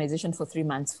to your organization for 3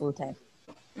 months full time.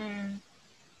 And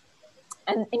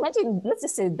imagine, let's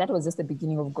just say that was just the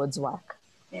beginning of God's work.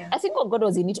 Yeah. I think God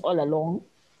was in it all along.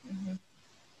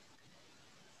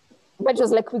 But it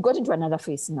was like we got into another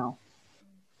phase now.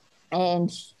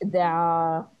 And they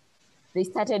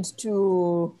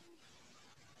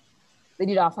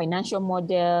did our financial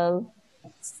model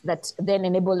that then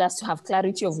enabled us to have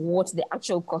clarity of what the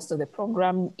actual cost of the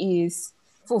program is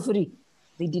for free.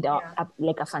 They did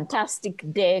like a fantastic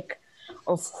deck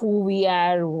of who we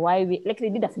are, why we, like they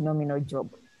did a phenomenal job.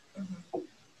 Mm-hmm.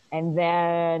 And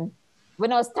then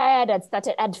when I was tired,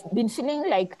 I'd been feeling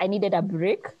like I needed a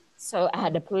break. So I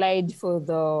had applied for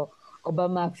the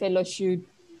Obama Fellowship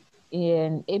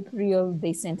in April.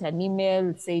 They sent an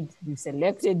email, said, we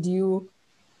selected you.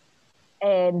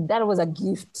 And that was a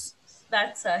gift.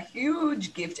 That's a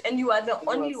huge gift. And you are the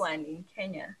only one in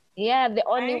Kenya. Yeah, the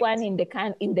only one in the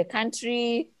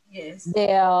country. Yes.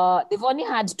 They've only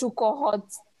had 2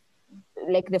 cohorts.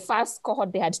 Like the first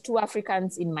cohort, they had 2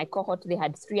 Africans. In my cohort, they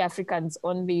had 3 Africans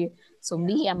only. So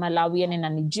me, a Malawian and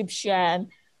an Egyptian.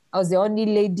 I was the only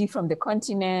lady from the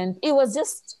continent. It was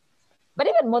just, but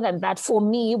even more than that, for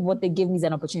me, what they gave me is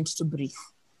an opportunity to breathe.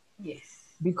 Yes.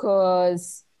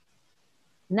 Because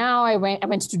now I went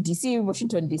to DC,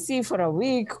 Washington, DC for a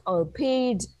week, all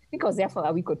paid. I think I was there for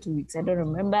a week or 2 weeks. I don't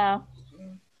remember.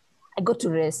 I got to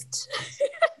rest.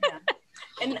 Yeah.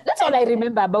 And that's all I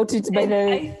remember about it. But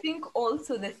I think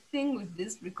also the thing with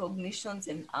these recognitions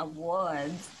and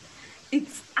awards,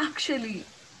 it's actually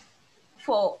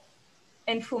for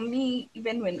me,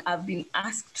 even when I've been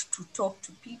asked to talk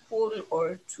to people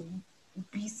or to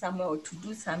be somewhere or to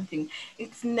do something,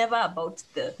 it's not about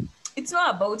that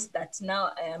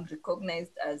now I am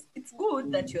recognized as, it's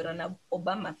good that you're an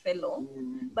Obama fellow,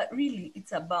 but really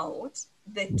it's about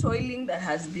the toiling that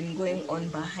has been going on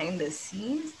behind the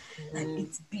scenes, and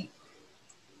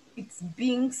it's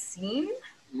being seen,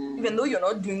 even though you're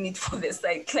not doing it for the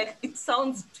sake. Like, it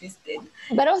sounds twisted.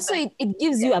 But also it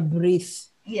gives you a breath.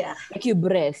 Yeah. Like you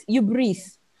breathe.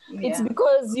 Yeah. It's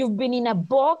because you've been in a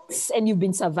box and you've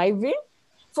been surviving.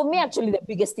 For me, actually, the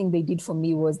biggest thing they did for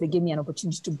me was they gave me an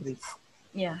opportunity to breathe.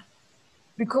 Yeah.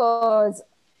 Because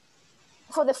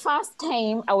for the first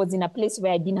time, I was in a place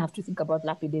where I didn't have to think about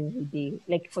Lapid every day.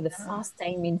 Like for the first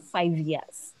time in 5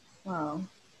 years. Wow.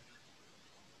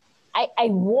 I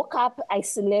woke up, I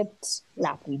slept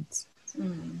Lapid.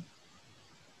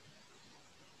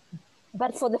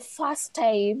 But for the first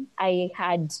time, I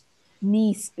had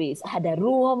knee space. I had a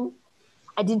room.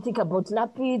 I didn't think about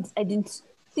Lapid. I didn't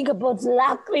think about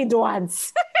Lapid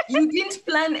once. You didn't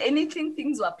plan anything.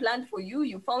 Things were planned for you.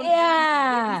 You found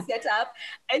set up.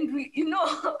 And we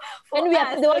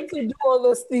are the ones who do all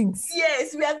those things.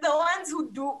 Yes, we are the ones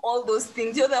who do all those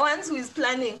things. You're the ones who is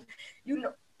planning.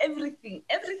 Everything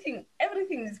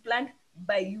is planned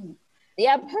by you.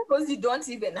 Yep. Because you don't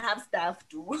even have staff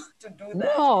to do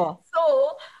that. No.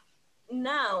 So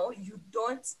now you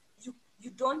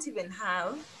don't even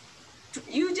have to,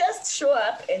 you just show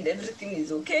up and everything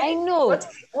is okay. I know.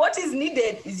 What is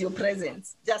needed is your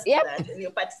presence. Just that and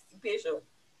your participation.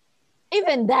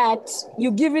 Even that,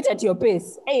 you give it at your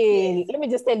pace. Hey, let me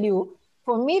just tell you,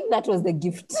 for me, that was the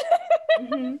gift.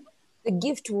 Mm-hmm. The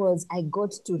gift was I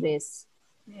got to rest.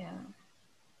 Yeah.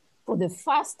 For the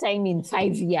first time in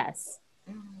 5 years.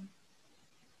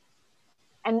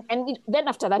 And then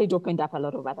after that, it opened up a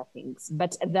lot of other things.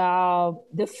 But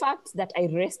the fact that I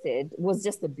rested was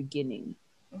just the beginning.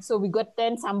 So we got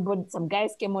then some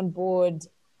guys came on board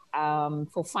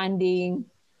for funding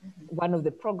one of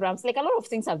the programs. Like a lot of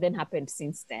things have then happened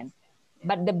since then.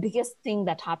 But the biggest thing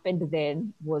that happened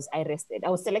then was I rested. I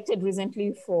was selected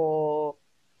recently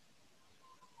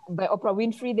by Oprah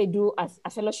Winfrey. They do a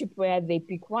fellowship where they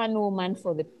pick one woman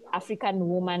for the African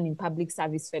Woman in Public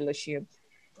Service Fellowship.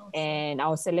 And I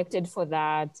was selected for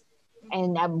that.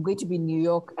 And I'm going to be in New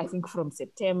York, I think, from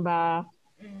September.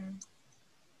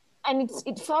 And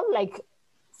it felt like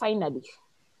finally.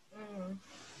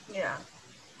 Yeah.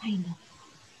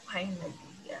 Finally,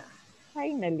 yeah.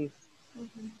 Finally.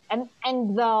 And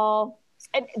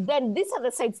then this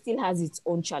other side still has its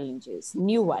own challenges,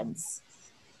 new ones.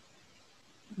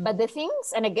 But the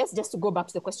things, and I guess just to go back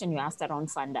to the question you asked around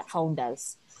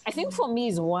founders, I think for me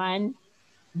is one,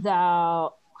 the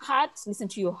heart, listen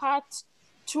to your heart.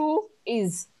 2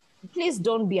 is, please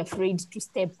don't be afraid to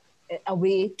step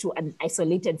away to an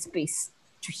isolated space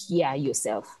to hear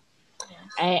yourself.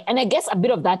 And I guess a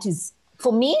bit of that is,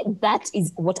 for me, that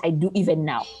is what I do even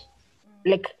now.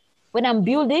 Like when I'm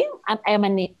building,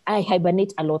 I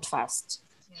hibernate a lot first.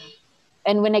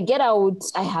 And when I get out,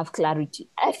 I have clarity.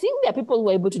 I think there are people who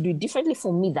are able to do it differently.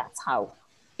 For me, that's how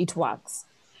it works.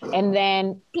 And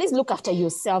then please look after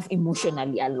yourself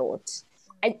emotionally a lot.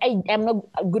 I am not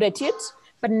good at it,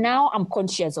 but now I'm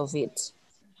conscious of it.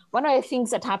 One of the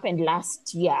things that happened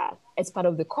last year, as part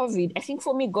of the COVID, I think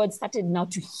for me, God started now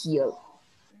to heal.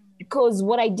 Because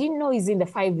what I didn't know is in the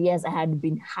 5 years, I had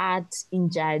been hurt,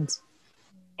 injured,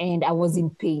 and I was in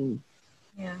pain.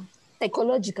 Yeah.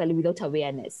 Psychologically, without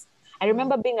awareness. I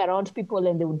remember being around people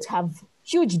and they would have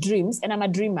huge dreams, and I'm a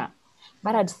dreamer.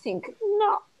 But I'd think,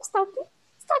 no, stop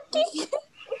it.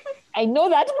 I know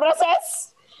that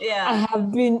process. Yeah. I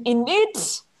have been in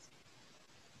it.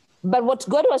 But what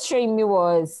God was showing me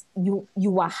was you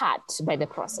were hurt by the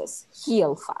process.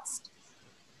 Heal first.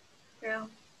 Yeah.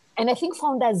 And I think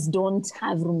founders don't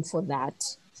have room for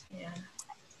that. Yeah.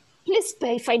 Please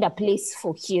find a place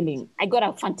for healing. I got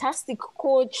a fantastic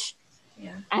coach.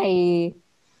 Yeah. I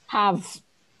have,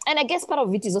 and I guess part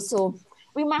of it is also,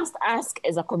 we must ask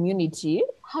as a community,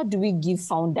 how do we give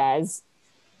founders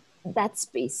that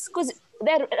space? Because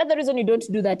the other reason you don't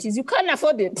do that is you can't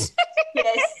afford it.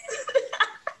 Yes.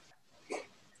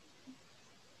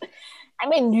 I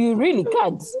mean, you really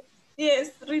can't.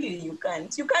 Yes, really, you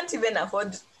can't. You can't even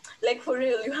afford, like for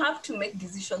real, you have to make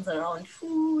decisions around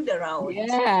food, around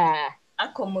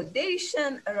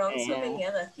accommodation, around so many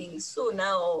other things. So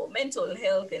now mental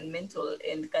health and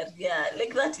career,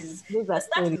 like that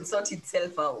will sort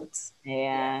itself out.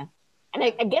 Yeah. And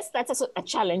I guess that's also a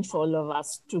challenge for all of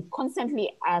us to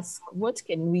constantly ask, what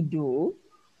can we do?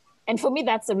 And for me,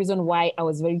 that's the reason why I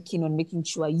was very keen on making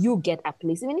sure you get a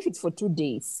place, even if it's for 2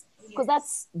 days. Because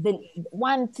that's the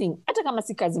one thing.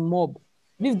 Atakamasi as a mob,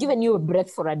 we've given you a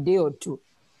breath for a day or two.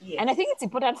 Yes. And I think it's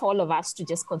important for all of us to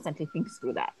just constantly think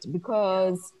through that,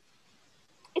 because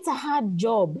it's a hard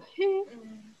job.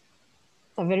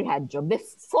 It's a very hard job. The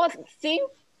fourth thing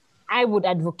I would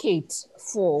advocate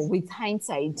for with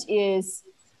hindsight is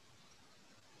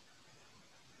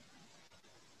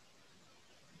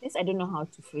this. I don't know how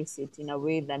to phrase it in a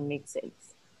way that makes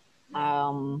sense.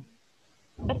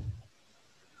 But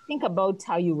think about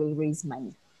how you will raise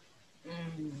money.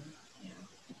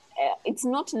 It's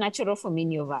not natural for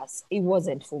many of us. It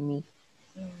wasn't for me.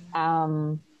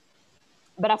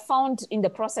 But I found in the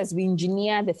process, we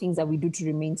engineer the things that we do to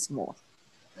remain small.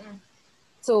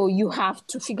 So you have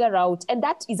to figure out, and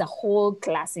that is a whole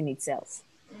class in itself.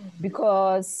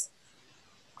 Because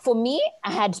for me,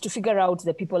 I had to figure out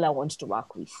the people I want to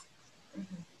work with.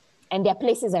 And there are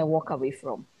places I walk away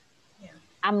from.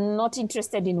 I'm not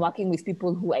interested in working with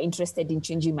people who are interested in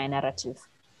changing my narrative.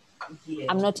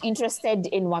 I'm not interested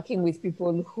in working with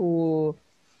people who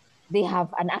they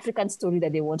have an African story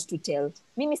that they want to tell.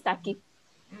 Mimi Staki.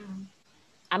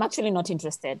 I'm actually not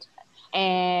interested.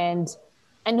 And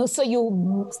also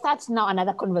you start now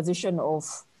another conversation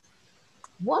of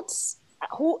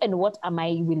who and what am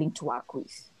I willing to work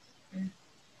with?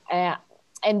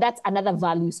 And that's another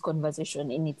values conversation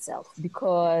in itself,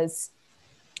 because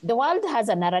the world has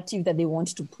a narrative that they want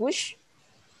to push,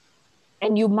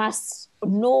 and you must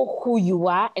know who you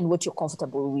are and what you're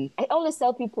comfortable with. I always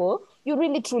tell people, you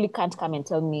really truly can't come and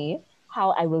tell me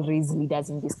how I will raise leaders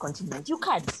in this continent. You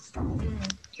can't.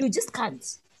 You just can't.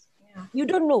 You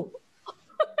don't know.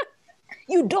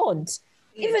 You don't.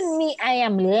 Yes. Even me, I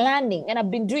am learning, and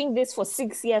I've been doing this for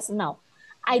 6 years now.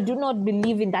 I do not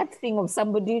believe in that thing of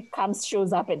somebody comes,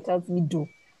 shows up and tells me do.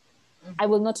 I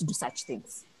will not do such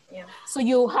things. So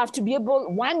you have to be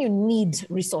able, one, you need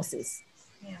resources.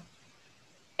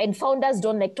 And founders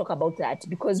don't like talk about that,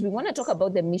 because we want to talk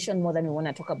about the mission more than we want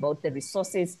to talk about the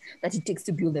resources that it takes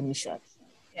to build the mission.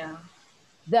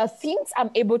 The things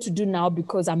I'm able to do now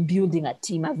because I'm building a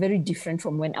team are very different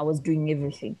from when I was doing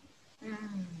everything.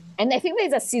 And I think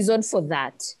there's a season for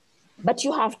that. But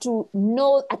you have to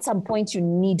know at some point you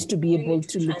need to be able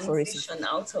to look for it. Transition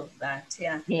out of that,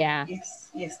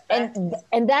 Yes.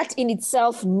 And that in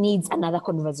itself needs another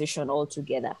conversation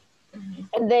altogether.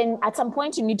 And then at some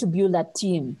point you need to build a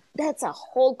team. That's a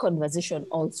whole conversation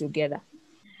altogether.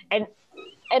 And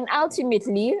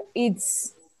ultimately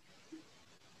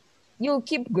you'll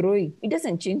keep growing. It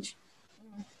doesn't change.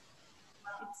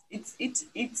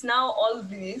 It's now all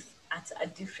this at a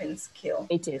different scale.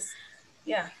 It is.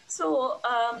 Yeah. So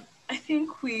I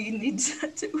think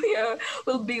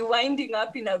we'll be winding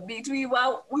up in a bit. We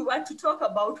were to talk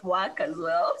about work as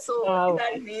well. So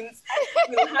that means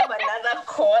we'll have another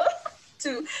call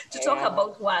to talk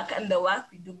about work and the work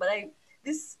we do. But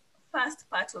this first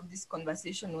part of this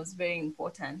conversation was very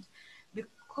important,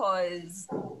 because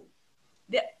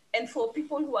and for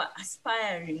people who are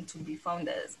aspiring to be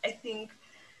founders, I think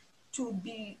to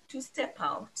step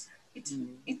out, it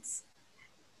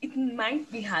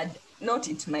might be hard.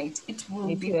 It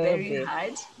will be very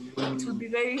hard. It will be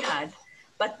very hard.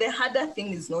 But the harder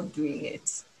thing is not doing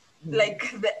it.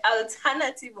 Like the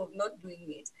alternative of not doing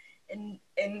it. And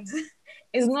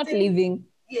it's not living.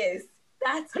 Yes.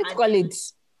 Let's call it.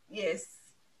 Yes,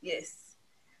 yes.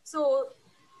 So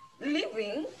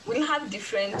living will have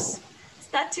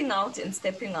starting out and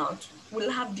stepping out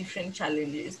will have different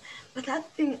challenges. But that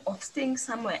thing of staying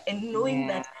somewhere and knowing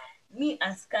that me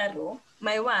as Caro,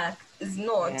 my work is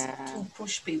not to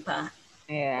push paper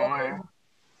or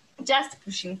just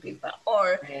pushing paper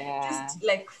or just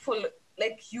like follow,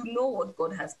 like you know what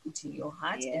God has put in your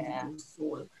heart and in your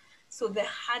soul. So the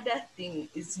harder thing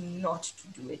is not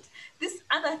to do it. These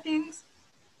other things,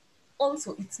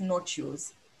 also, it's not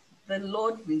yours. The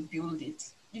Lord will build it.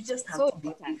 You just have to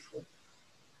be faithful.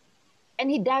 And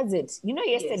he does it. You know,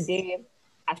 yesterday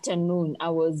afternoon, I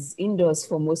was indoors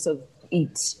for most of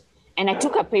it. And I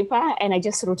took a paper and I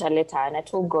just wrote a letter and I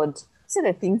told God, these are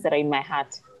the things that are in my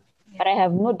heart. But I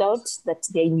have no doubt that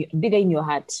they're bigger in your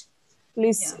heart.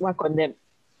 Please work on them.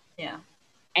 Yeah.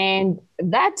 And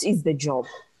that is the job.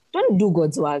 Don't do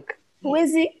God's work. Who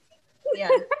is he? Yeah,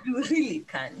 you really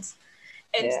can't.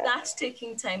 And that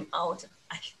taking time out,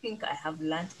 I think I have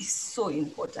learned, is so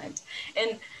important.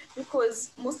 And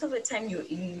because most of the time you're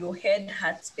in your head,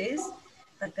 heart space,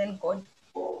 but then God,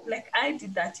 like I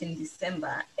did that in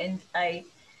December, and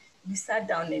we sat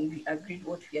down and we agreed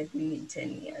what we are doing in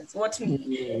 10 years. What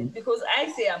me? Because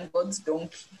I say I'm God's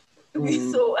donkey.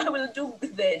 So I will do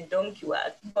the donkey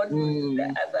work, God will do the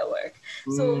other work.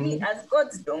 So me as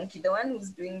God's donkey, the one who's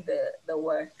doing the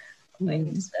work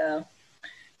and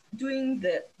doing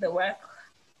the work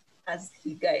as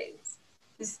he guides.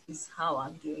 This is how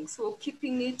I'm doing. So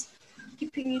keeping it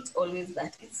always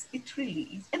that it really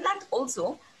is. And that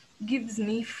also gives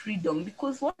me freedom,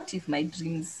 because what if my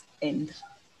dreams end?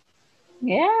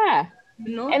 Yeah.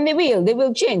 You know? And they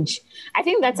will change. I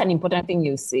think that's an important thing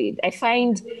you said. I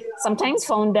find sometimes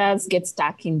founders get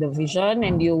stuck in the vision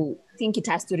and you think it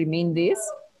has to remain this.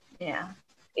 Yeah.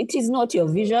 It is not your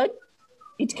vision.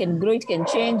 It can grow, it can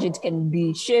change, it can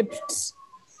be shaped.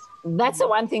 That's the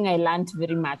one thing I learned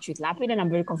very much with Lapid, and I'm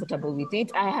very comfortable with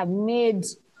it. I have made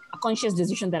a conscious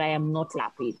decision that I am not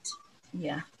Lapid.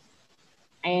 Yeah.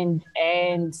 And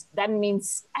that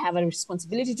means I have a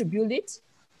responsibility to build it,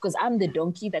 because I'm the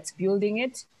donkey that's building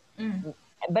it.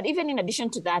 But even in addition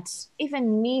to that,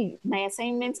 even me, my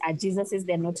assignments are Jesus's,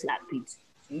 they're not Lapid.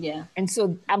 Yeah. And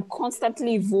so I'm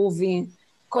constantly evolving,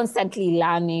 constantly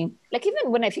learning. Like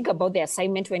even when I think about the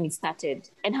assignment when it started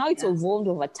and how it's evolved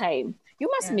over time, you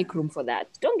must make room for that.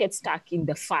 Don't get stuck in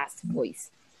the fast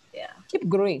voice. Yeah. Keep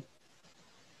growing.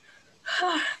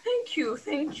 Thank you,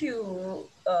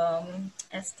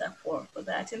 Esther, for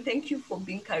that. And thank you for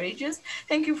being courageous.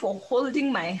 Thank you for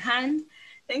holding my hand.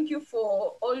 Thank you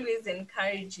for always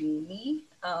encouraging me.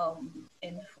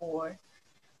 And for...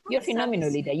 You're a phenomenal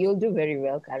leader. You'll do very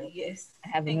well, Karen. Yes. I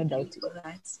have no doubt for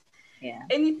that. Yeah.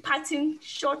 Any parting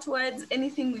short words,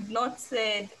 anything we've not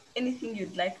said, anything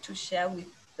you'd like to share with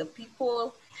the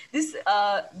people? This,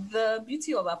 the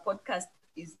beauty of our podcast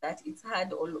is that it's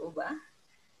heard all over.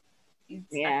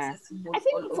 It's accessible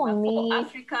all over for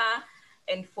Africa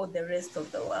and for the rest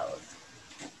of the world.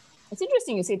 It's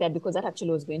interesting you say that, because that actually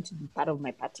was going to be part of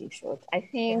my parting short. I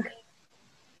think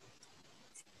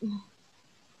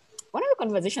one of the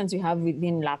conversations we have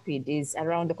within Lapid is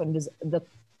around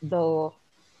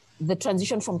the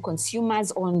transition from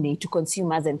consumers only to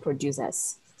consumers and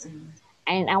producers.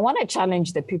 And I want to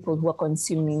challenge the people who are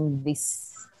consuming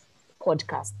this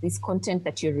podcast, this content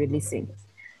that you're releasing,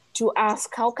 to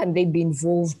ask how can they be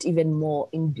involved even more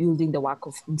in building the work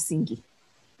of Msingi.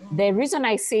 The reason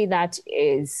I say that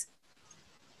is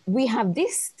we have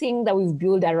this thing that we've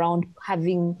built around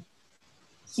having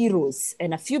heroes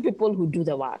and a few people who do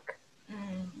the work.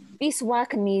 This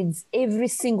work needs every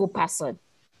single person.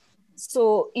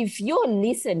 So if you're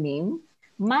listening,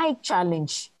 my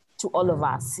challenge to all of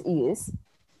us is,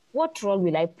 what role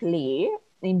will I play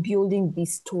in building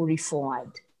this story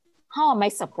forward? How am I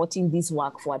supporting this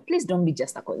work forward? Please don't be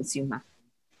just a consumer.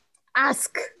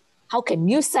 Ask, how can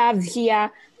you serve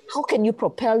here? How can you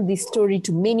propel this story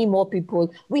to many more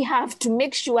people? We have to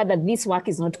make sure that this work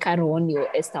is not Caro only or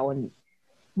Esther only.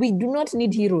 We do not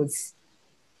need heroes.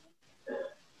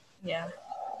 Yeah.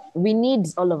 We need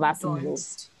all of us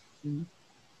involved.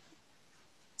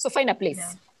 So find a place.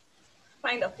 Yeah.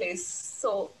 Find a place.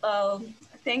 So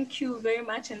thank you very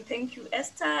much, and thank you,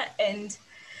 Esther, and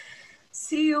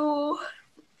see you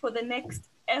for the next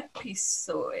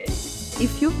episode.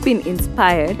 If you've been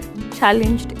inspired,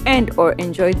 challenged, and or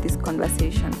enjoyed this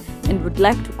conversation and would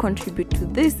like to contribute to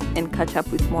this and catch up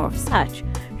with more of such,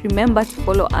 remember to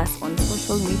follow us on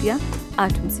social media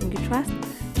at Msingi Trust,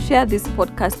 share this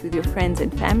podcast with your friends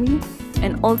and family,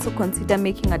 and also consider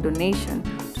making a donation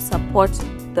to support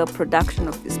the production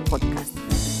of this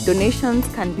podcast. Donations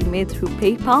can be made through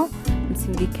PayPal,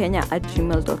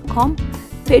 msingikenya@gmail.com,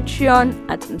 Patreon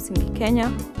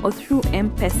 @msingikenya, or through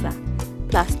M-Pesa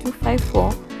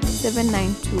 +254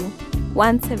 792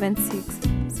 176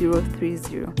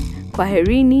 030.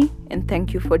 Kwaherini, and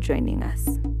thank you for joining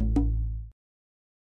us.